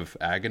a lot of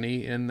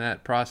agony in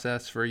that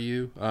process for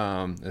you,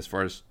 as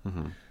far as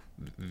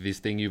this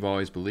thing you've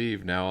always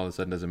believed now all of a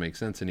sudden doesn't make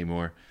sense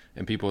anymore,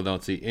 and people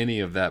don't see any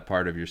of that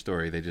part of your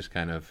story. They just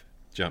kind of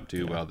jump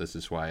to, well, this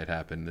is why it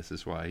happened. This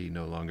is why he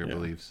no longer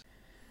believes.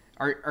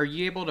 Are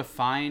you able to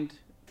find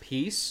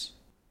peace?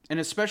 And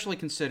especially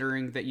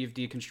considering that you've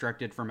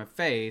deconstructed from a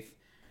faith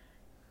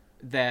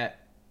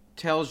that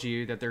tells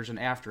you that there's an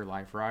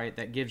afterlife, right?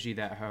 That gives you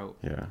that hope.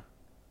 Yeah.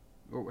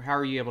 How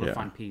are you able to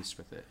find peace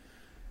with it?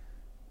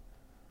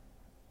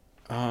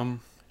 I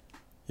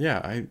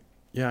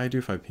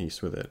do find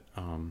peace with it.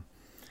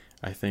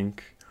 I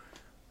think,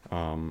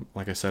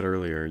 like I said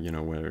earlier, you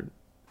know, where,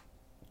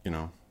 you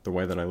know, the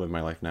way that I live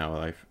my life now,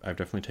 I've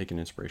definitely taken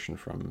inspiration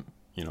from,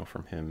 you know,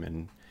 from him.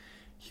 And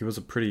he was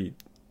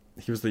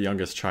the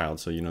youngest child,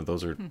 so, you know,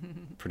 those are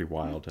pretty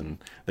wild and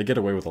they get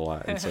away with a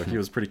lot. And so he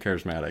was pretty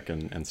charismatic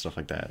and stuff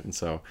like that. And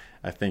so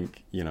I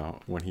think, you know,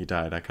 when he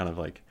died, I kind of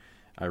like,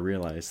 I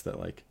realized that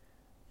like,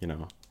 you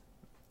know,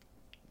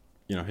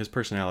 his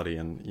personality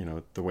and, you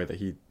know, the way that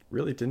he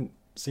really didn't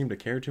seem to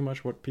care too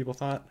much what people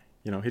thought.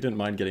 You know, he didn't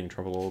mind getting in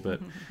trouble a little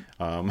bit.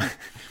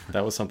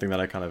 That was something that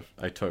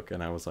I took,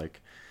 and I was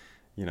like,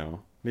 you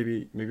know,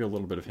 maybe a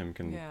little bit of him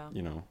can,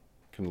 you know,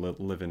 can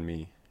live in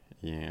me.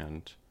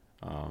 And,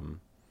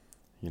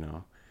 you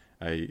know,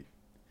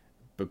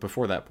 but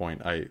before that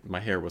point, my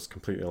hair was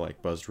completely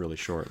like buzzed really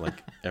short,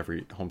 like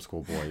every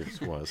homeschool boy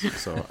was.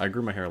 So I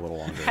grew my hair a little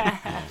longer, you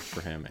know,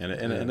 for him, and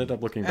it ended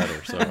up looking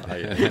better. So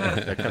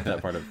I kept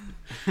that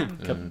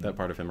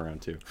part of him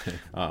around too.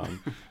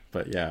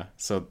 But yeah,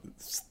 so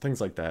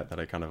things like that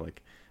I kind of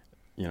like,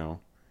 you know,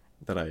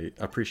 that I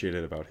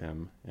appreciated about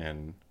him,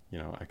 and you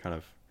know, I kind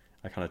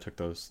of took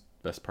those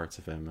best parts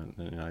of him,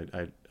 and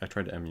I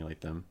tried to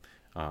emulate them,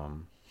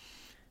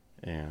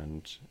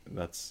 and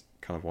that's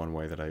kind of one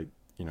way that I,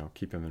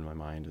 keep him in my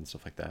mind and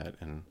stuff like that.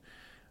 And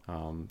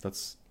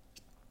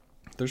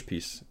there's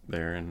peace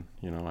there, and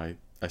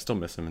I still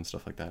miss him and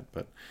stuff like that.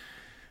 But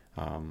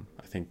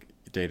I think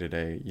day to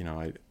day,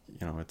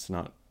 it's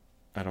not,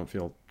 I don't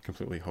feel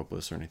completely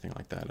hopeless or anything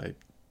like that.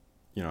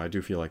 I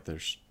do feel like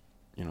there's,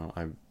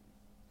 I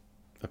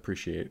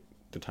appreciate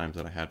the times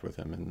that I had with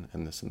him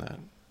and this and that.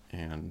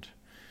 And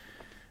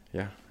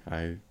yeah,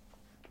 I'm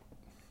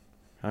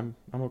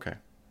okay.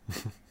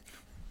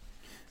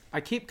 I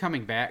keep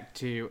coming back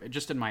to,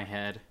 just in my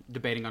head,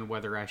 debating on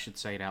whether I should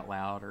say it out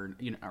loud or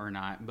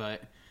not.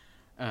 But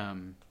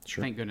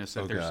Sure. thank goodness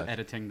that Oh, there's God.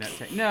 editing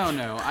that.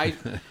 No, I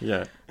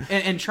Yeah.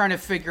 and trying to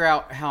figure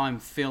out how I'm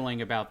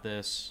feeling about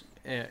this,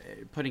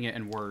 putting it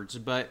in words.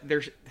 But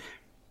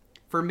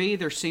for me,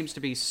 there seems to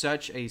be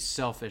such a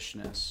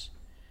selfishness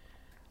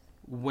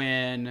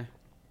when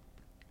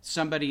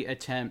somebody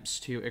attempts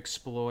to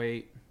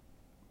exploit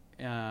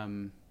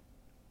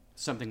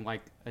something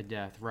like a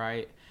death,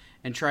 right?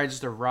 And tries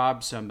to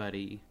rob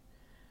somebody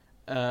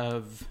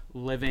of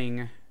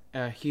living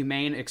a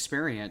humane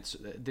experience,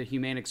 the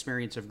humane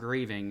experience of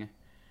grieving,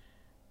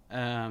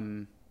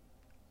 and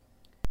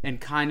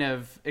kind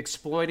of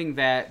exploiting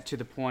that to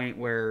the point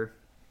where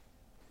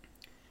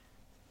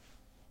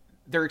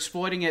they're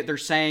exploiting it. They're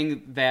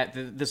saying that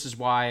this is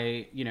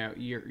why,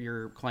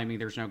 you're claiming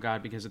there's no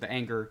God because of the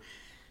anger,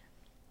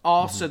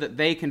 all so that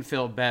they can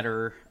feel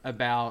better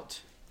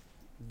about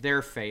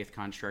their faith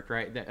construct,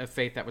 right? A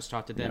faith that was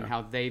taught to them, Yeah.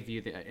 how they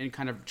view that, and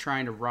kind of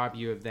trying to rob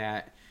you of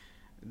that,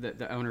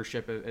 the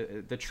ownership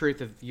of the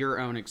truth of your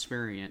own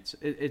experience.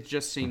 It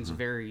just seems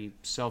very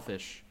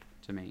selfish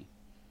to me.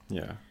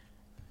 Yeah.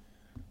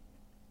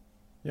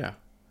 Yeah.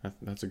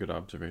 That's a good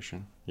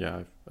observation.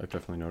 Yeah. I've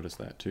definitely noticed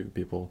that too.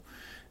 People,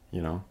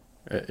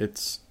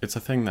 it's a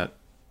thing that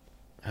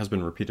has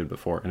been repeated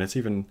before, and it's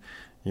even,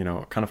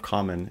 kind of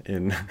common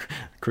in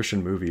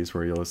Christian movies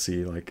where you'll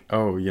see like,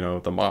 oh,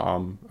 the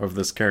mom of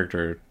this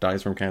character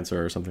dies from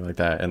cancer or something like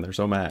that, and they're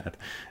so mad,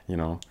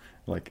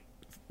 like,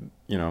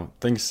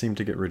 things seem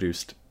to get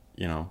reduced,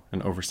 and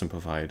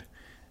oversimplified,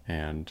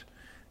 and,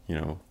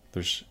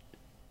 there's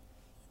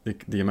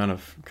the amount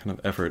of kind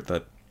of effort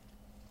that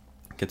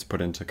gets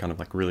put into kind of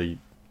like really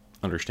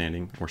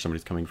understanding where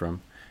somebody's coming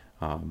from.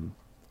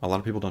 A lot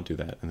of people don't do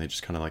that, and they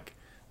just kind of like,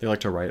 they like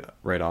to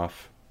write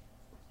off,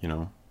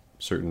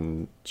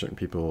 certain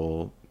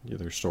people,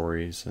 their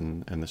stories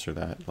and this or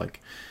that,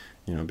 like,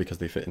 because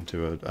they fit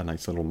into a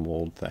nice little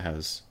mold that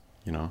has,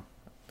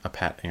 a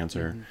pat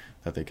answer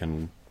that they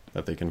can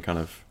kind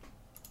of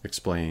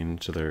explain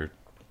to the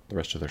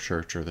rest of their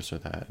church or this or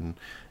that, and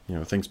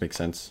things make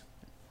sense,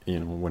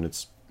 when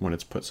it's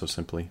put so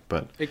simply.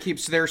 But It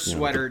keeps their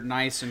sweater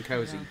nice and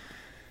cozy.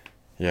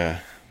 yeah,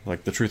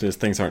 like the truth is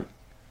things are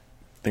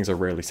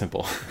rarely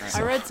simple.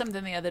 I read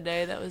something the other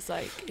day that was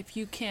like, if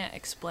you can't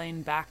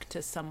explain back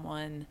to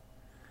someone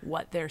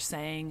what they're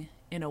saying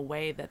in a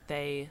way that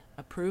they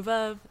approve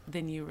of,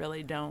 then you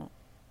really don't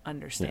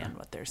understand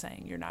what they're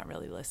saying. You're not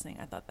really listening.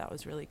 I thought that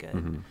was really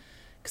good.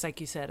 Because like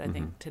you said, I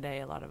think today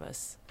a lot of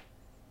us,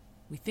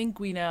 we think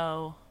we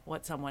know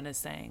what someone is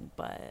saying,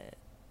 but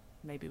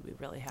maybe we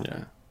really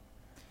haven't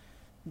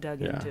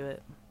dug into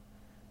it.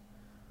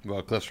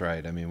 Well, Cliff's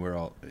right. I mean, we're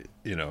all,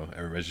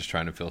 everybody's just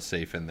trying to feel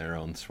safe in their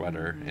own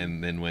sweater.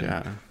 And then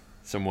when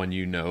someone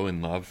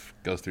and love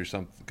goes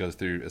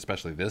through,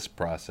 especially this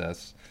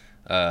process,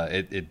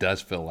 it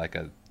does feel like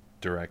a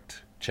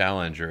direct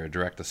challenge or a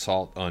direct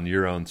assault on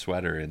your own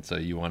sweater. And so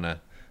you want to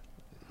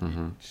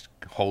just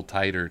hold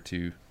tighter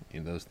to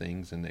those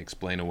things and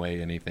explain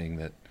away anything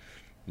that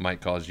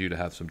might cause you to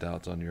have some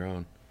doubts on your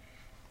own.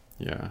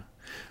 Yeah.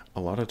 A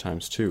lot of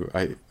times too,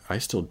 I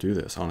still do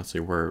this, honestly,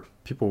 where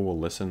people will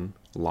listen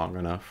long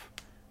enough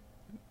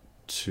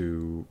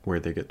to where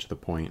they get to the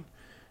point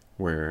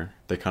where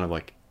they kind of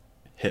like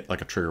hit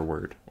like a trigger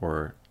word,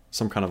 or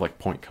some kind of like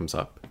point comes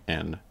up,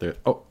 and they're,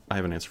 oh, I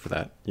have an answer for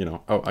that,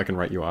 oh, I can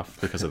write you off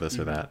because of this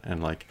or that,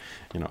 and like,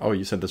 oh,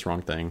 you said this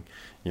wrong thing,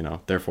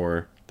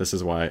 therefore this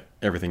is why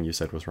everything you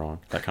said was wrong,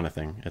 that kind of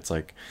thing. It's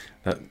like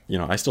that,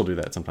 I still do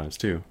that sometimes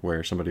too,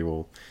 where somebody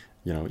will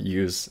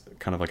use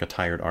kind of like a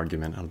tired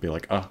argument. I'll be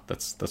like, oh,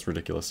 that's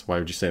ridiculous. Why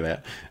would you say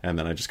that? And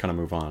then I just kind of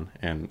move on.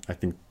 And I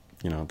think,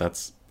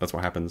 that's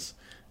what happens,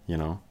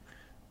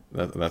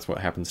 that's what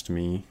happens to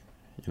me,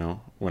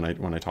 when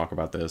I talk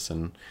about this.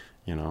 And,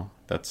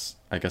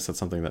 I guess that's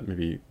something that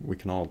maybe we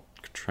can all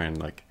try and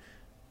like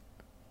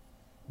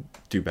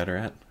do better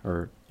at,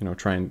 or,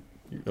 try and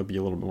be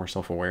a little bit more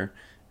self-aware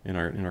in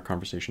our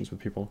conversations with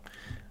people.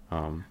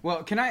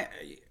 Well, can I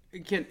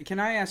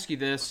ask you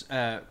this?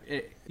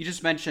 You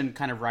just mentioned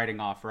kind of writing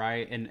off,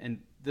 right? And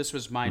this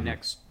was my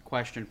next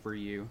question for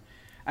you.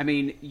 I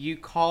mean, you've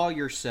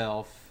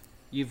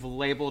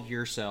labeled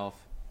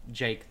yourself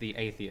Jake the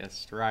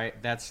Atheist, right?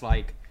 That's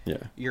like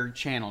your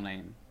channel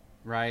name,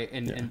 right?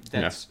 And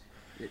that's,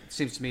 it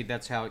seems to me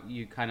that's how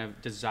you kind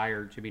of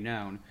desire to be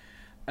known.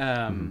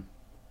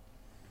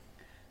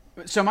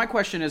 So my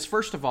question is,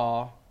 first of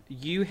all,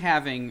 you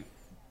having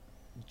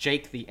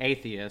Jake the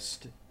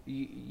Atheist,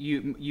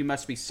 you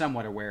must be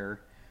somewhat aware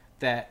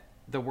that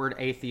the word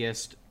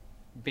atheist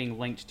being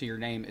linked to your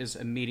name is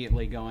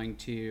immediately going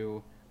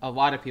to, a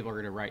lot of people are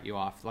going to write you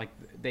off. Like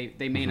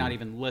they may not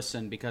even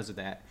listen because of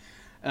that.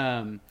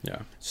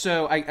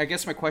 So I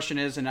guess my question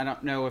is, and I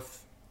don't know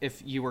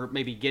if you were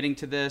maybe getting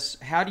to this,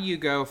 how do you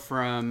go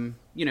from,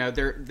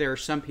 there are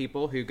some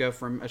people who go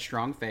from a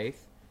strong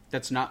faith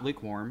that's not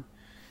lukewarm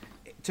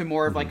to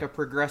more of like a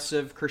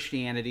progressive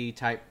Christianity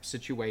type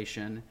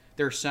situation.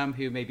 There are some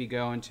who maybe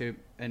go into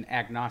an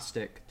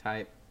agnostic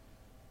type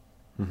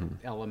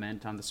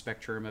element on the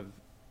spectrum of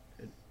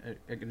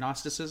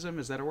agnosticism.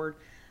 Is that a word?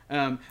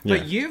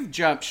 But you've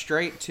jumped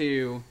straight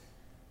to,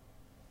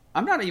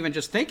 I'm not even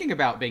just thinking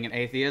about being an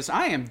atheist.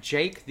 I am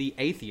Jake the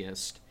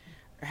atheist.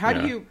 How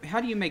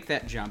do you make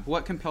that jump?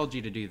 What compelled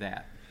you to do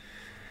that?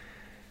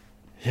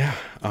 Yeah.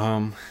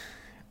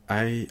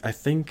 I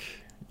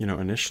think,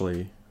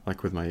 initially,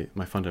 like with my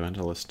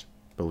fundamentalist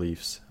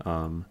beliefs,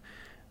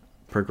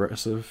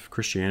 progressive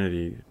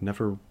Christianity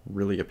never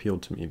really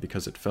appealed to me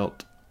because it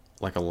felt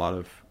like a lot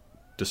of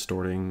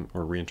distorting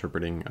or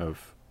reinterpreting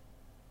of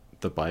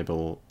the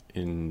Bible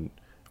in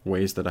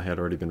ways that I had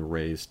already been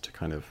raised to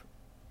kind of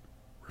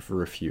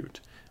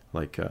refute.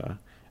 Like,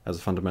 as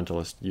a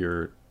fundamentalist,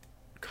 you're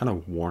kind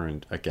of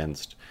warned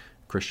against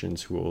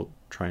Christians who will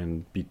try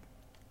and be,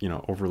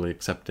 overly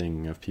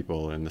accepting of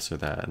people and this or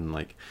that. And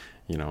like,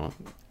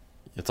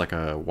 it's like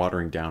a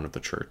watering down of the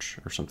church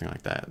or something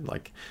like that.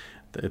 Like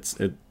it's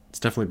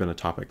definitely been a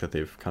topic that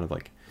they've kind of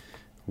like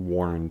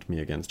warned me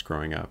against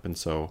growing up. And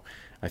so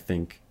I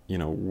think,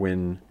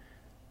 when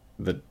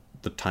the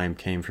time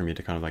came for me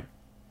to kind of like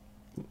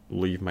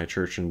leave my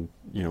church and,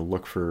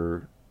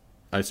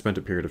 I spent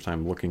a period of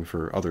time looking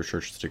for other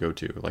churches to go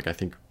to. Like, I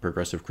think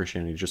progressive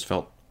Christianity just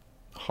felt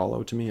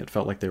hollow to me. It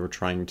felt like they were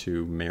trying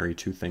to marry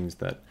two things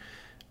that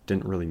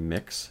didn't really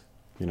mix,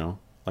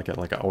 like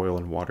a oil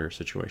and water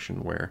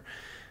situation where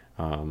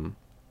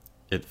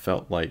it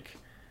felt like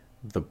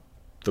the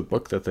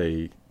book that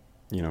they,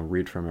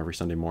 read from every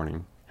Sunday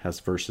morning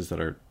has verses that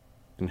are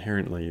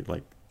inherently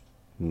like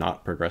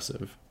not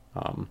progressive.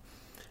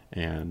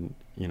 And,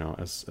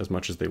 as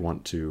much as they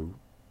want to,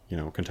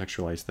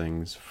 contextualize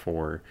things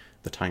for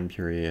the time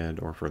period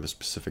or for the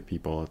specific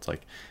people, it's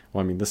like,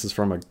 well, I mean, this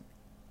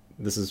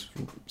is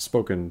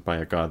spoken by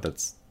a God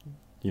that's,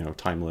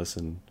 timeless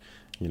and,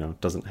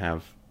 doesn't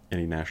have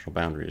any national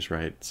boundaries,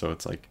 right? So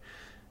it's like,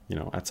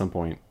 at some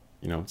point,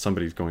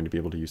 somebody's going to be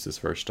able to use this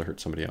verse to hurt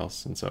somebody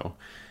else. And so,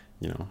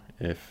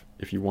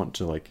 if you want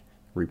to like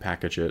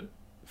repackage it,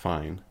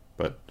 fine.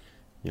 But,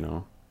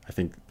 I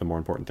think the more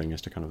important thing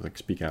is to kind of like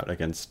speak out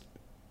against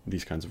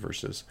these kinds of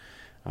verses.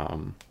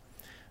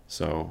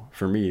 So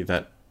for me,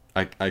 that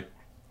I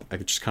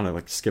just kind of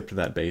like skipped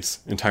that base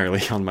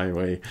entirely on my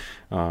way,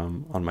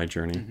 on my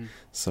journey.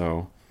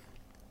 So,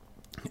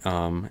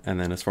 and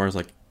then as far as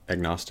like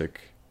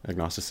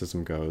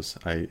agnosticism goes,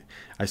 I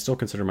still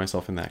consider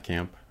myself in that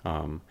camp.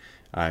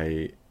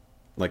 I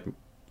like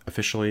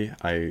officially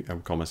I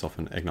would call myself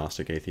an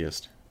agnostic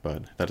atheist,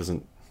 but that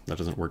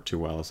doesn't work too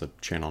well as a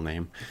channel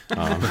name.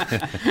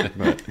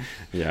 But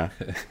yeah,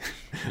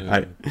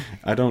 I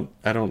don't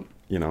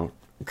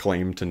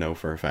claim to know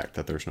for a fact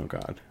that there's no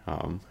God.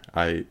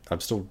 I'm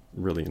still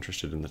really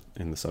interested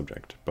in the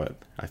subject, but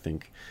I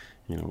think,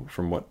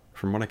 from what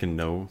I can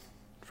know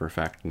for a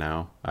fact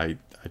now, I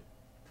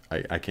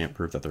can't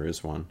prove that there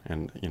is one.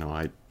 And,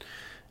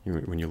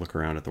 when you look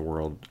around at the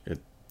world, it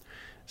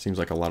seems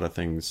like a lot of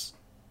things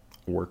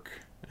work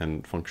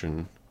and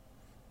function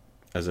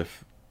as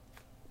if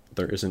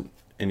there isn't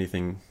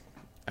any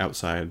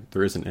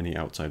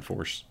outside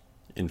force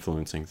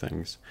influencing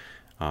things.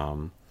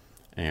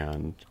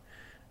 And,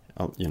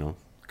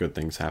 good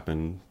things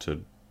happen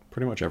to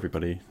pretty much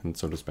everybody, and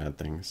so does bad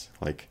things.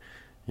 Like,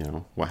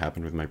 what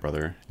happened with my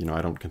brother,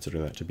 I don't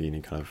consider that to be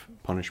any kind of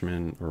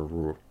punishment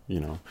or,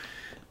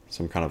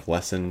 some kind of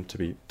lesson to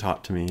be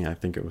taught to me. I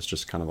think it was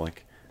just kind of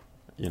like,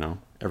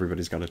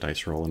 everybody's got a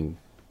dice roll and,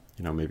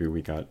 maybe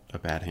we got a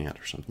bad hand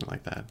or something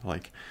like that.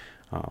 Like,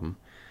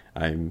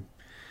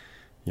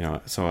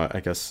 so I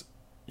guess,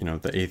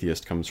 the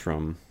atheist comes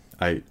from,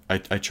 I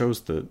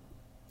chose the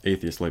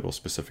atheist label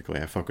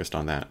specifically. I focused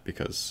on that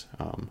because,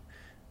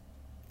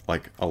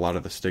 like a lot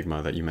of the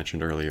stigma that you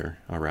mentioned earlier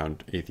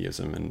around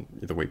atheism and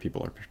the way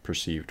people are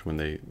perceived when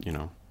they,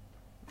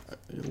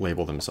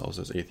 label themselves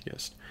as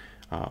atheist,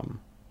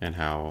 and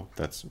how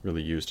that's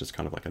really used as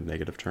kind of like a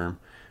negative term.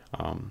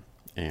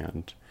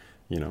 And,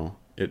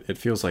 it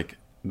feels like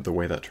the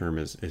way that term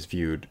is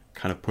viewed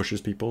kind of pushes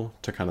people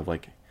to kind of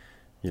like,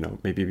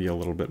 maybe be a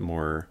little bit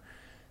more,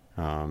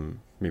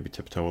 maybe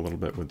tiptoe a little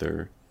bit with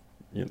their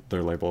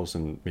labels,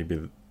 and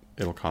maybe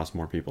it'll cause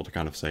more people to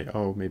kind of say,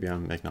 oh, maybe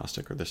I'm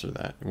agnostic or this or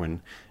that,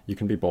 when you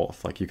can be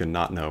both. Like, you can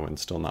not know and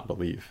still not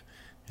believe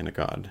in a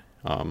God.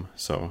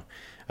 So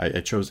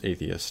I chose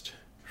atheist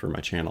for my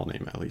channel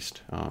name, at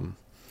least.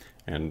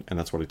 And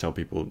that's what I tell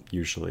people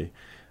usually,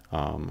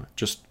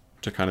 just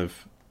to kind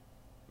of,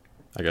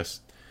 I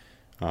guess,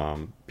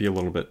 be a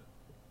little bit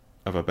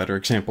of a better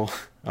example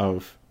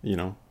of,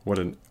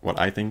 what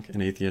I think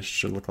an atheist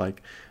should look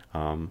like.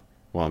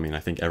 well, I mean, I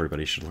think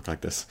everybody should look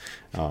like this,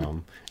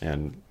 and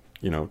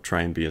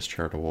try and be as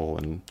charitable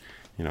and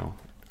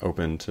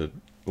open to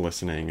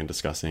listening and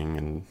discussing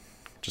and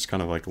just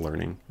kind of like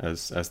learning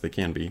as they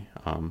can be.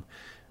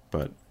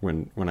 But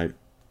when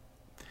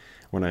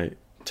I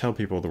tell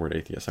people the word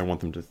atheist, I want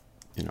them to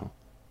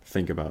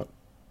think about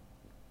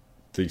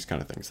these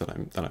kind of things that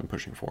I'm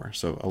pushing for.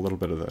 So a little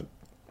bit of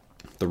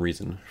the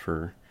reason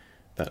for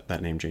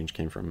that name change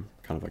came from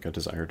kind of like a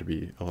desire to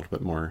be a little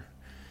bit more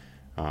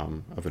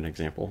of an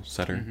example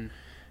setter,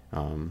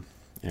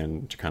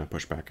 and to kind of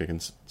push back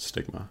against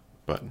stigma.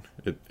 But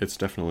it's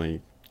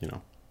definitely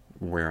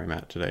where I'm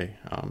at today.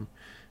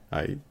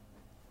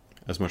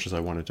 As much as I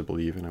wanted to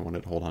believe and I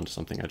wanted to hold on to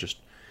something,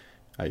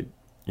 I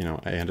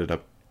ended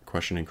up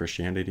questioning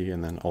Christianity,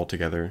 and then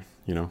altogether,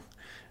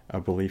 a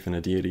belief in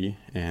a deity,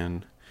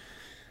 and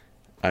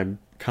I'm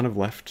kind of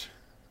left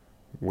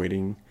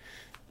waiting.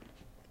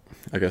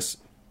 I guess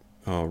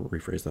I'll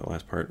rephrase that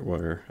last part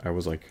where I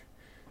was like,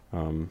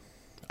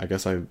 I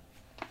guess I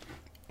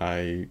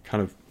kind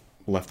of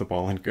left the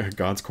ball in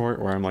God's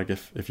court, where I'm like,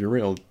 if you're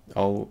real,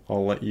 I'll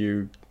let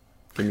you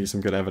give me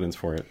some good evidence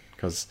for it,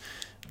 because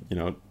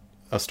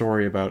a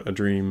story about a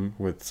dream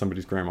with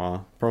somebody's grandma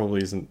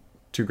probably isn't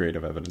too great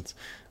of evidence.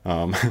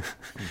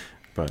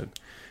 But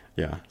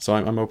yeah, so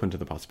I'm open to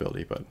the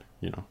possibility, but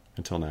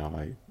until now,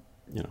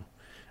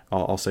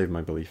 I'll save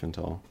my belief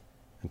until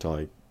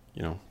I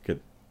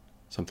get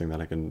something that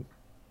I can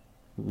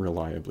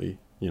reliably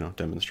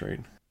demonstrate.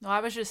 Well, I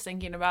was just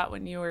thinking about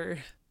when you were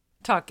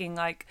talking,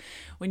 like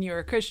when you were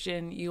a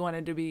Christian, you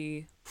wanted to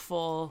be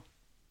full,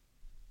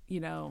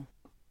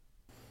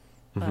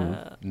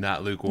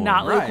 not lukewarm.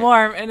 Not Right.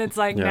 lukewarm. And it's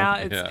like, Yeah. now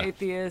it's Yeah.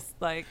 atheist.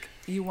 Like,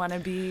 you want to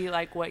be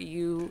like what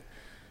you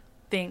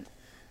think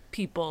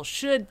people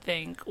should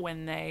think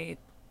when they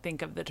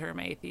think of the term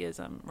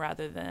atheism,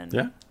 rather than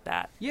Yeah.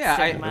 that Yeah,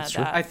 stigma. That's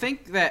true. I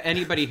think that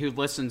anybody who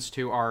listens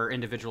to our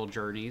individual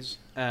journeys,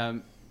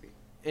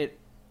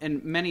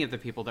 and many of the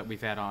people that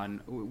we've had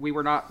on, we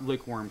were not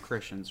lukewarm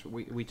Christians.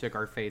 We took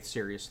our faith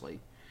seriously.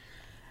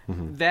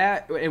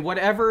 That, and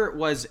whatever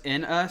was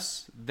in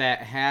us that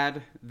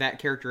had that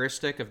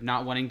characteristic of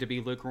not wanting to be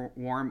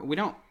lukewarm, we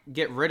don't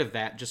get rid of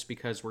that just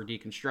because we're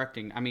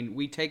deconstructing. I mean,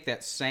 we take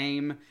that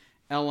same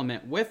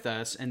element with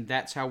us, and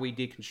that's how we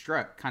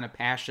deconstruct, kind of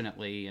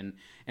passionately, and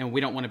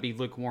we don't want to be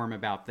lukewarm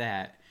about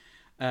that.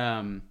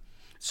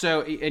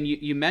 So, and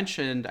you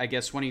mentioned, I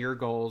guess one of your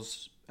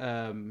goals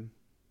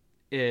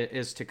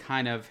is to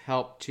kind of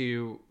help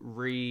to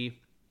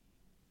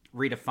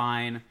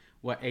redefine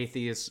what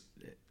atheists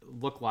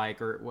look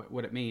like, or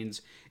what it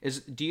means.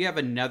 Do you have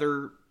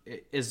another,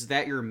 is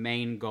that your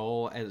main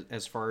goal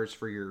as far as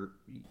for your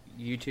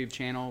YouTube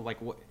channel?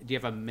 Like, what do you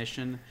have a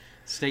mission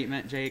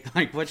statement, Jake?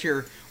 Like, what's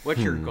your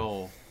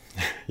goal?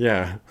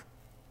 Yeah,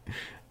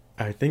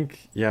 I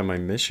think, my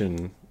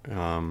mission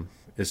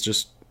is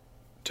just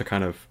to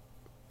kind of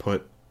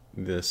put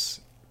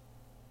this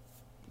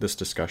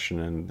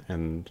discussion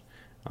and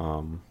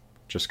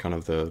just kind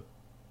of the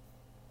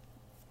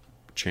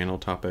channel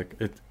topic.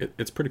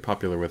 It's pretty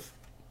popular with,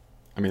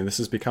 I mean, this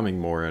is becoming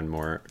more and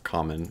more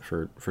common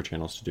for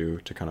channels to do,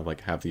 to kind of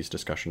like have these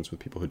discussions with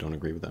people who don't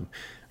agree with them.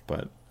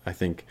 But I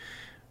think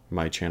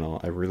my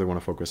channel, I really want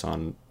to focus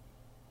on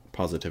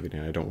positivity,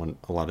 and I don't want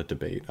a lot of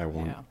debate. I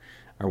want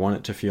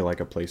it to feel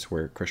like a place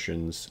where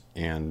Christians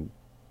and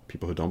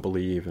people who don't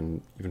believe,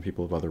 and even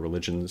people of other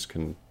religions,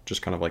 can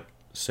just kind of like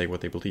say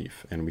what they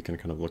believe, and we can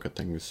kind of look at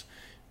things,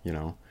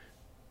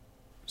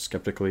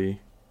 skeptically,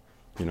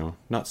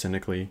 not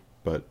cynically,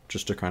 but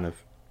just to kind of,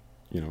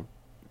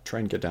 try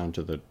and get down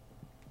to the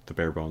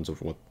bare bones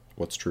of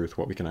what's truth,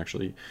 what we can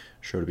actually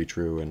show to be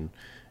true, and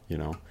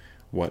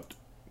what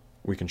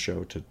we can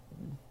show to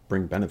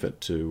bring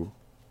benefit to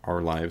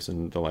our lives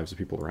and the lives of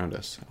people around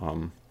us.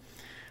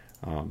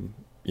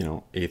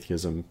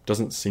 Atheism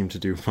doesn't seem to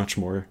do much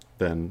more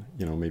than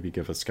maybe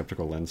give a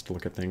skeptical lens to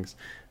look at things,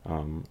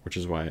 which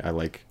is why I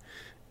like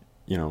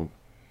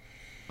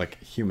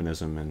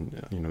humanism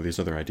and these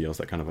other ideals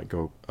that kind of like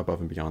go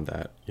above and beyond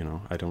that.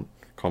 I don't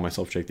call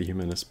myself Jake the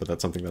Humanist, but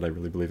that's something that I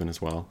really believe in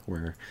as well,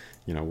 where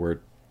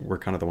we're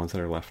kind of the ones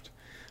that are left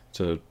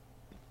to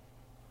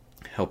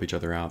help each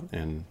other out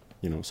and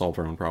solve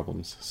our own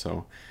problems.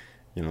 So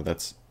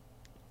that's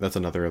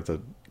another of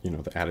the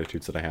the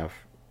attitudes that I have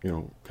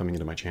coming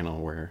into my channel,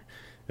 where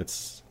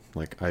it's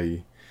like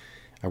I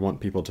want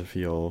people to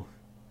feel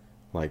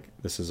like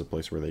this is a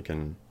place where they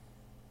can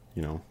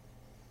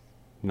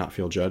not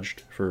feel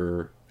judged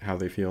for how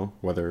they feel,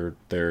 whether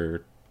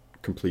they're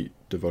complete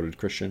devoted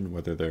Christian,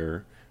 whether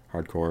they're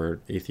hardcore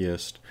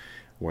atheist,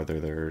 whether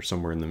they're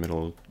somewhere in the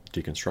middle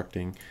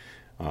deconstructing,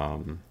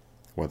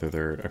 whether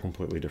they're a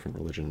completely different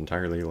religion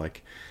entirely.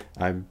 Like,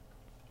 I'm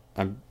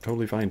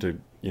totally fine to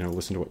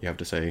listen to what you have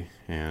to say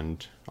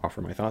and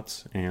offer my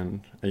thoughts,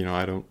 and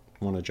I don't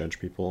want to judge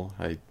people.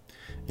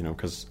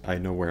 Because I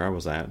know where I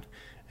was at,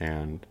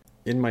 and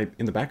in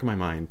the back of my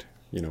mind,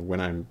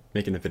 when I'm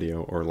making a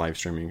video or live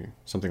streaming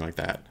something like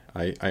that,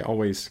 I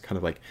always kind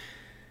of like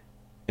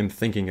am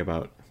thinking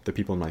about the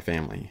people in my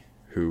family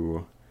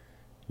who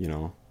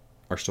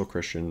are still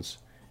Christians,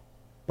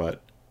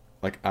 but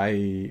like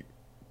I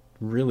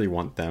really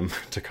want them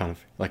to kind of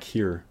like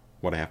hear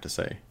what I have to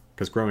say.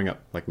 Because growing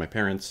up, like my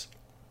parents,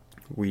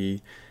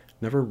 we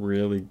never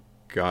really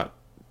got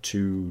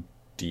too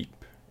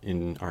deep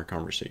in our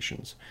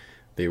conversations.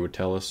 They would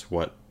tell us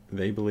what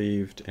they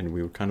believed, and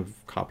we would kind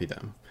of copy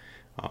them.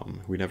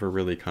 We never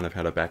really kind of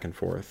had a back and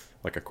forth,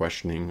 like a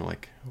questioning,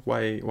 like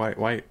why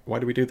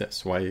do we do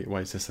this? Why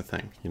is this a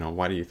thing? You know,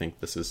 why do you think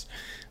this is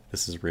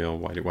real?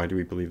 Why do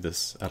we believe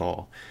this at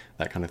all?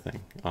 That kind of thing.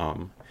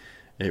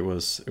 It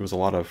was a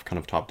lot of kind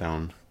of top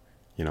down,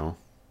 you know,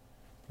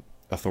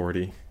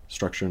 authority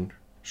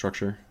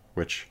structure,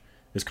 which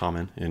is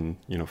common in,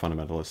 you know,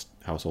 fundamentalist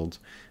households,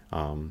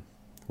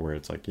 where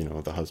it's like, you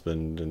know, the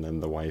husband and then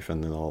the wife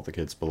and then all the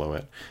kids below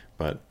it.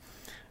 But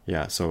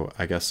yeah, so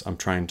I guess I'm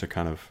trying to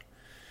kind of,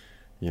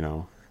 you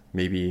know,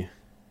 maybe,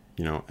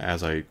 you know,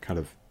 as I kind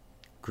of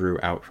grew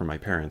out from my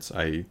parents,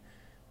 I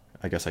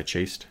guess I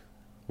chased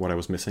what I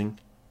was missing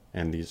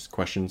and these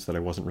questions that I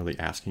wasn't really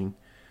asking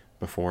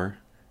before.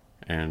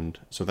 And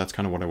so that's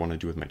kind of what I want to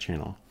do with my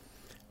channel.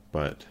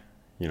 But,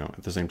 you know,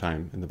 at the same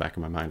time, in the back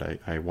of my mind,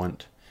 I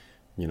want,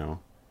 you know,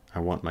 I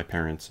want my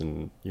parents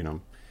and, you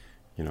know,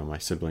 my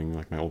sibling,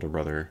 like my older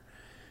brother,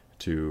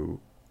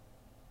 to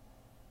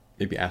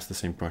maybe ask the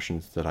same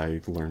questions that I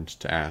learned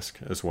to ask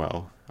as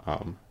well.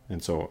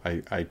 And so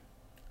I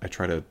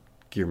try to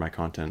gear my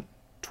content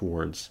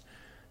towards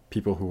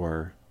people who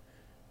are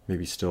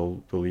maybe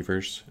still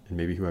believers and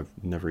maybe who have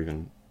never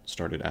even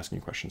started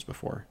asking questions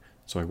before.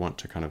 So I want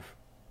to kind of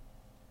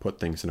put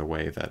things in a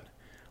way that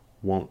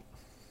won't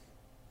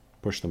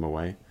push them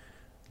away,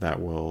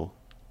 that will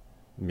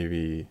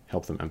maybe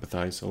help them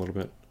empathize a little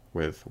bit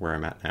with where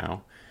I'm at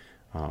now,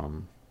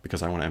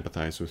 because I want to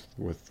empathize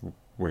with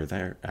where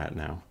they're at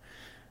now,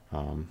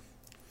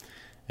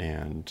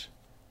 and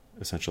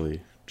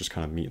essentially just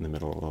kind of meet in the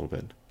middle a little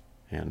bit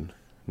and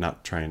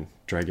not try and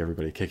drag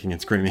everybody kicking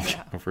and screaming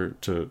over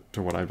to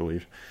what I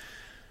believe.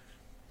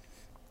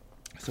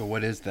 So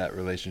what is that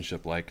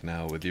relationship like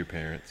now with your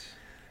parents?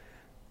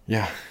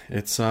 Yeah,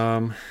 it's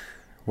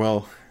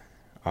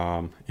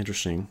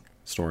interesting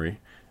story.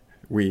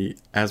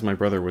 As my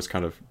brother was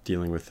kind of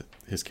dealing with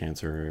his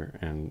cancer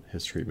and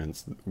his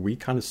treatments, we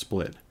kind of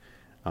split.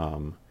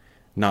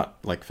 Not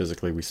like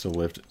physically, we still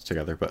lived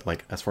together, but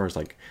like as far as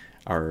like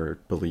our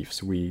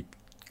beliefs, we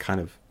kind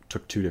of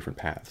took two different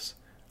paths.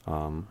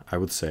 I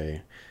would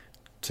say,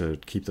 to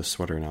keep the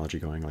sweater analogy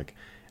going, like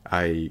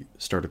I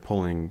started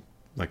pulling,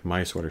 like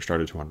my sweater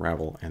started to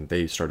unravel and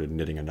they started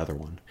knitting another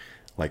one,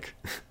 like,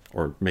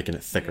 or making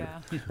it thicker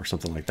or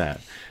something like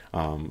that.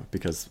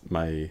 Because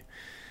my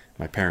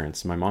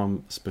parents, my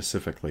mom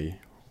specifically,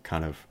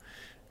 kind of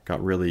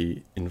got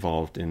really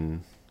involved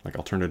in like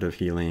alternative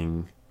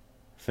healing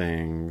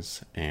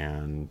things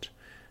and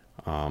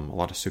a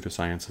lot of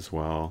pseudoscience as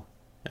well,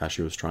 as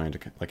she was trying to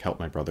like help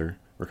my brother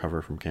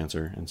recover from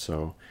cancer. And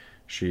so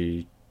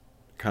she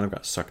kind of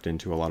got sucked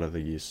into a lot of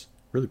these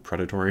really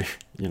predatory,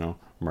 you know,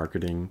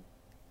 marketing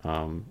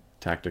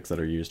tactics that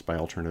are used by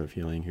alternative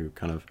healing, who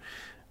kind of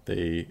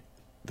they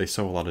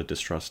sow a lot of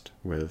distrust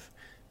with,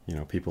 you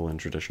know, people in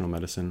traditional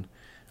medicine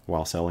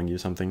while selling you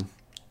something,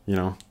 you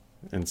know.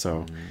 And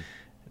so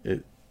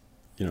it,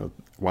 you know,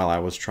 while I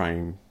was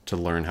trying to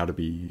learn how to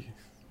be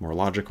more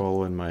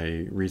logical in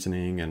my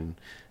reasoning and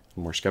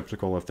more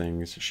skeptical of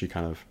things, she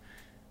kind of,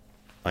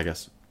 I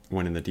guess,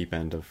 went in the deep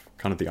end of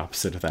kind of the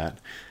opposite of that.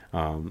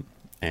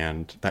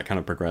 And that kind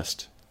of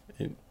progressed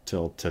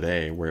till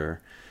today,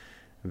 where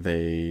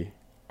they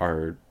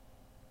are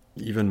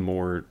even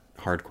more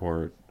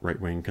hardcore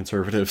right-wing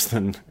conservatives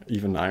than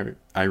even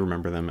I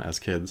remember them as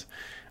kids.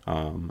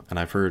 And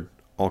I've heard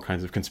all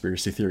kinds of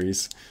conspiracy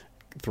theories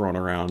thrown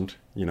around,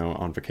 you know,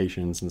 on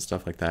vacations and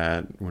stuff like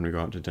that. When we go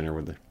out to dinner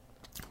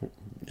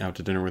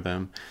with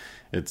them,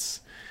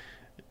 it's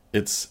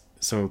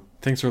so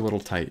things are a little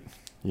tight,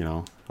 you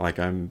know. Like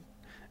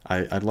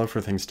I'd love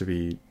for things to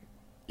be,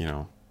 you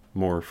know,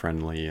 more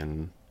friendly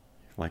and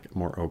like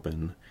more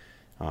open.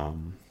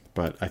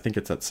 But I think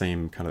it's that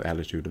same kind of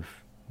attitude of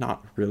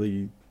not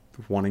really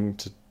wanting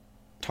to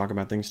talk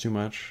about things too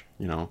much,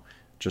 you know,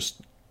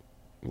 just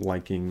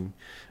liking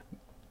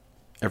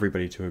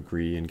everybody to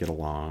agree and get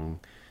along,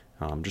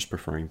 just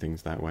preferring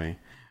things that way.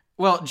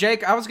 Well,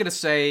 Jake, I was going to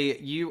say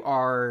you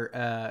are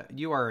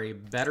a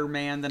better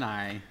man than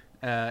I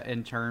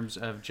in terms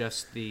of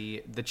just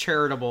the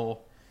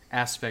charitable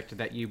aspect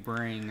that you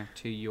bring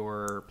to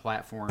your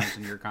platforms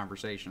and your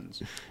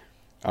conversations.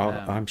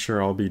 I'm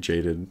sure I'll be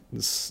jaded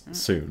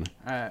soon.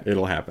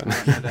 It'll happen.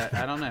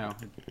 I don't know.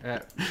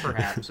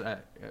 Perhaps.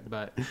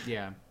 But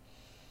yeah.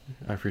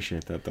 I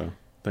appreciate that, though.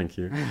 Thank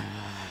you.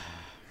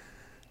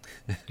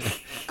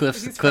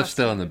 Cliff's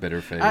still in the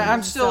bitter phase.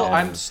 I'm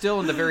still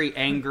in the very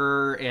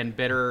anger and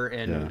bitter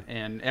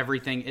and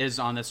everything is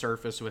on the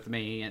surface with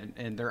me,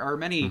 and there are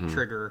many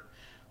trigger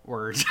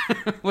words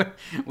with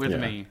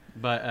me.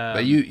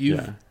 But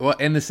you well,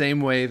 in the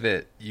same way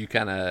that you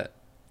kind of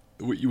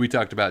we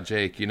talked about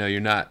Jake, you know,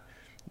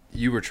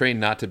 you were trained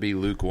not to be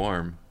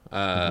lukewarm.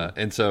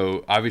 And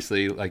so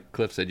obviously, like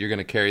Cliff said, you're going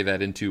to carry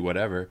that into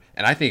whatever.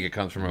 And I think it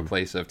comes from a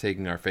place of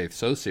taking our faith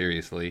so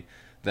seriously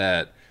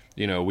that,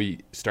 we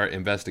start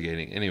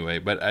investigating anyway.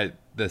 But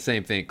the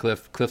same thing,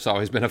 Cliff's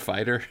always been a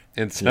fighter.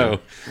 And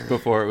so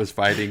before it was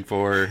fighting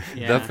for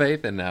the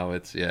faith, and now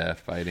it's,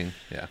 fighting.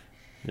 Yeah.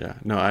 Yeah.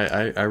 No,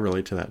 I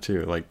relate to that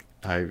too. Like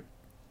I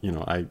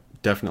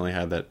definitely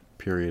had that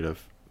period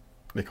of,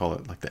 they call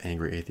it like the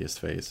angry atheist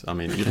phase. I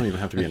mean, you don't even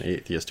have to be an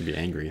atheist to be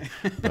angry,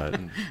 but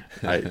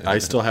I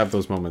still have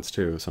those moments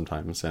too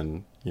sometimes.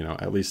 And,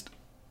 at least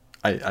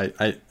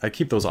I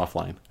keep those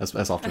offline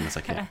as often as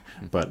I can,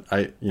 but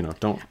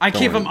don't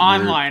keep them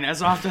online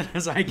as often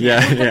as I can.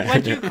 Yeah.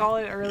 What'd you call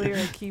it earlier?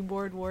 A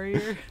keyboard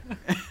warrior?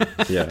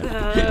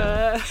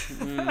 Yeah.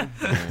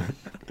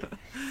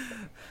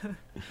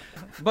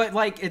 But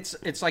like,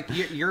 it's like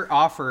you're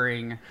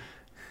offering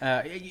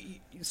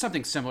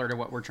something similar to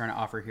what we're trying to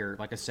offer here,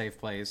 like a safe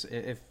place.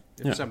 If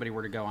somebody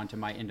were to go onto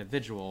my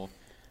individual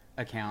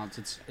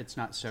accounts, it's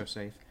not so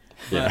safe.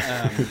 But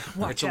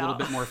it's a little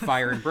bit more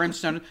fire and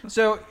brimstone.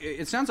 So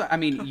it sounds like,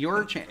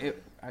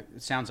 it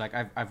sounds like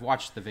I've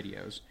watched the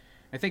videos.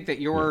 I think that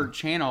your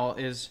channel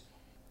is,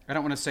 I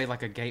don't want to say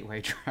like a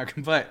gateway drug,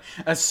 but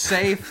a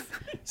safe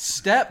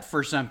step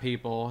for some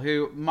people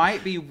who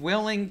might be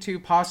willing to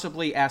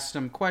possibly ask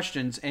some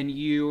questions, and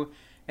you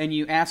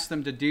ask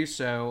them to do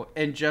so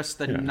in just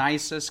the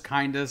nicest,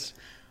 kindest,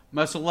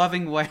 most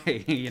loving way.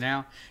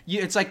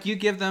 It's like you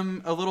give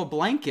them a little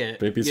blanket.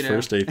 Baby's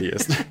first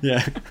atheist.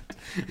 Yeah.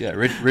 Yeah.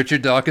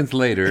 Richard Dawkins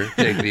later,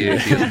 take the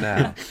atheist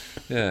now.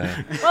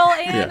 Yeah. Well,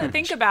 and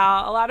think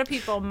about, a lot of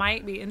people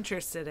might be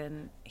interested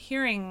in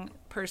hearing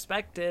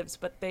perspectives,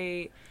 but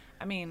they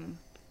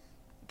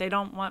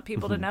don't want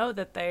people to know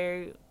that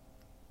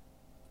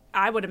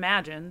I would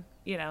imagine,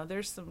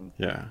 there's some,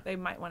 they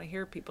might want to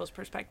hear people's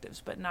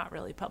perspectives, but not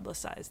really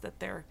publicize that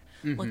they're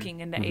looking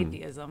into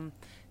atheism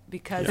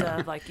because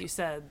of, like you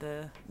said,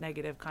 the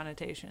negative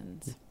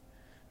connotations.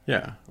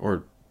 Yeah.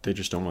 Or they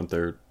just don't want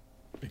their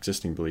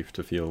existing belief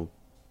to feel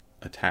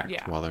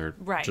attacked while they're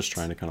just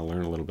trying to kind of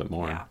learn a little bit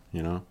more,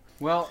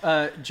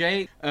 Well,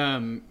 Jay,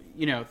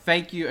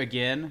 thank you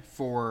again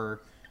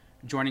for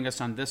joining us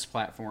on this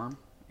platform,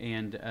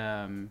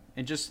 and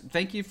just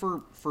thank you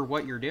for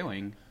what you're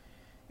doing,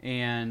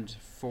 and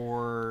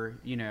for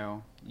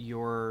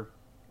your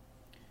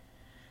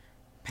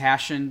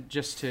passion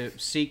just to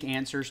seek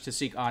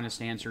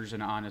honest answers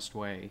in an honest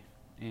way,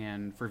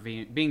 and for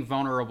being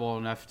vulnerable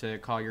enough to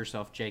call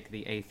yourself Jake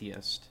the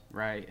Atheist,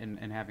 right? And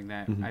having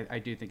that, I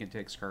do think it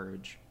takes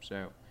courage.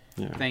 So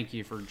thank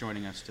you for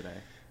joining us today.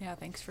 Yeah,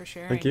 thanks for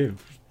sharing. Thank you.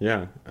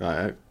 Yeah,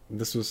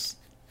 this was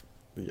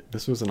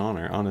an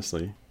honor,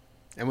 honestly.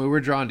 And we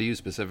were drawn to you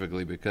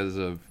specifically because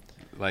of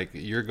like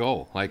your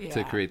goal,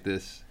 to create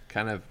this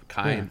kind of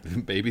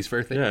kind babies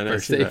first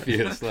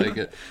atheist.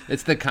 Like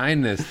it's the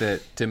kindness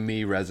that to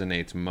me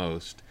resonates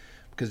most,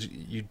 because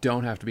you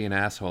don't have to be an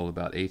asshole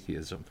about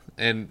atheism.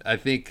 And I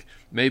think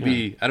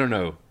maybe I don't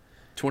know,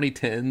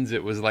 2010s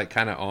it was like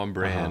kind of on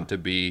brand to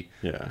be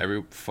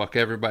fuck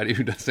everybody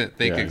who doesn't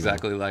think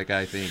exactly like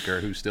I think, or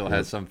who still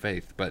has some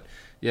faith. But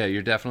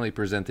you're definitely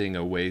presenting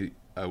a way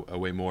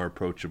more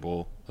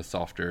approachable, a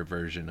softer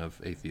version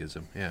of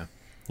atheism. Yeah.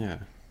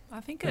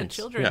 I think a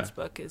children's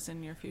book is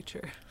in your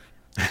future.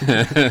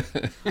 Hey,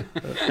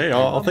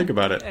 I'll think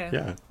about it.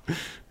 Yeah.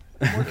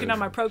 I'm working on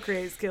my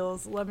Procreate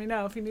skills. Let me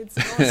know if you need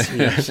some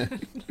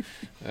illustration.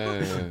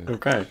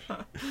 Okay.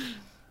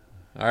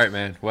 All right,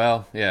 man.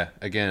 Well,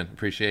 again,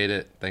 appreciate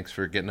it. Thanks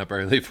for getting up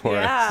early for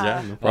us.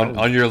 Yeah, no problem.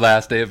 On your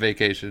last day of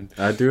vacation.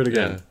 I'd do it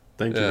again.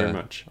 Thank you very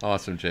much.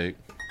 Awesome, Jake.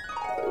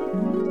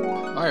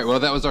 All right, well,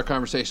 that was our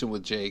conversation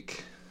with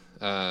Jake.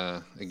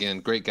 Again,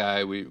 great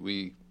guy.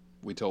 We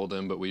told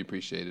him, but we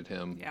appreciated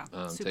him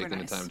taking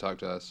the time to talk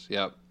to us.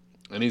 Yep.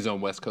 And he's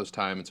on West Coast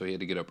time, and so he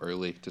had to get up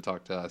early to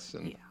talk to us.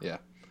 And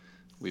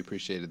we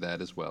appreciated that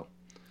as well.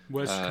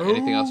 West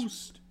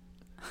Coast.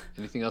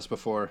 Anything else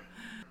before?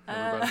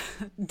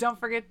 Don't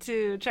forget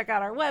to check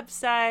out our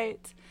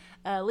website.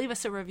 Leave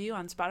us a review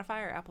on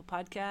Spotify or Apple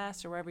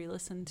Podcasts or wherever you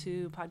listen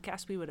to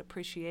podcasts. We would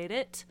appreciate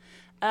it.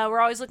 We're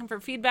always looking for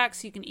feedback,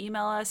 so you can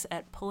email us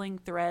at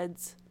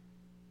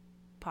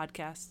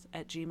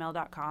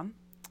pullingthreadspodcast@gmail.com.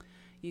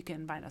 You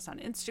can find us on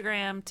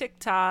Instagram,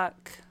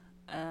 TikTok,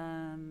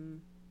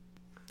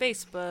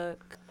 Facebook.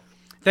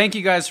 Thank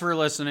you guys for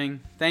listening.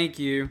 Thank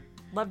you.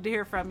 Love to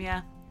hear from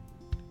you.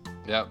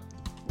 Yep.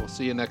 We'll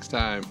see you next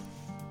time.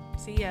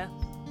 See ya.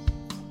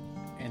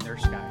 And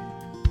there's Sky.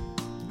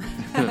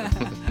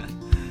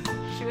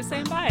 She was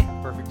saying bye.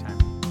 Perfect time.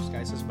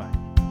 Sky says bye.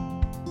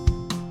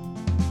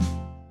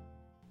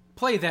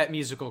 Play that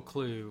musical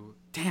clue.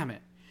 Damn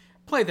it.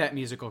 Play that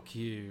musical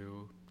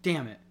cue.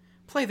 Damn it.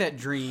 Play that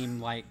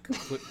dream-like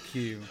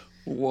cue.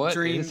 What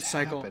dream is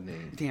cycle.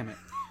 happening? Damn it.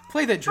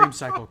 Play that dream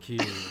cycle cue.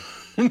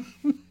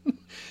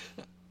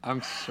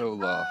 I'm so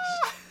lost.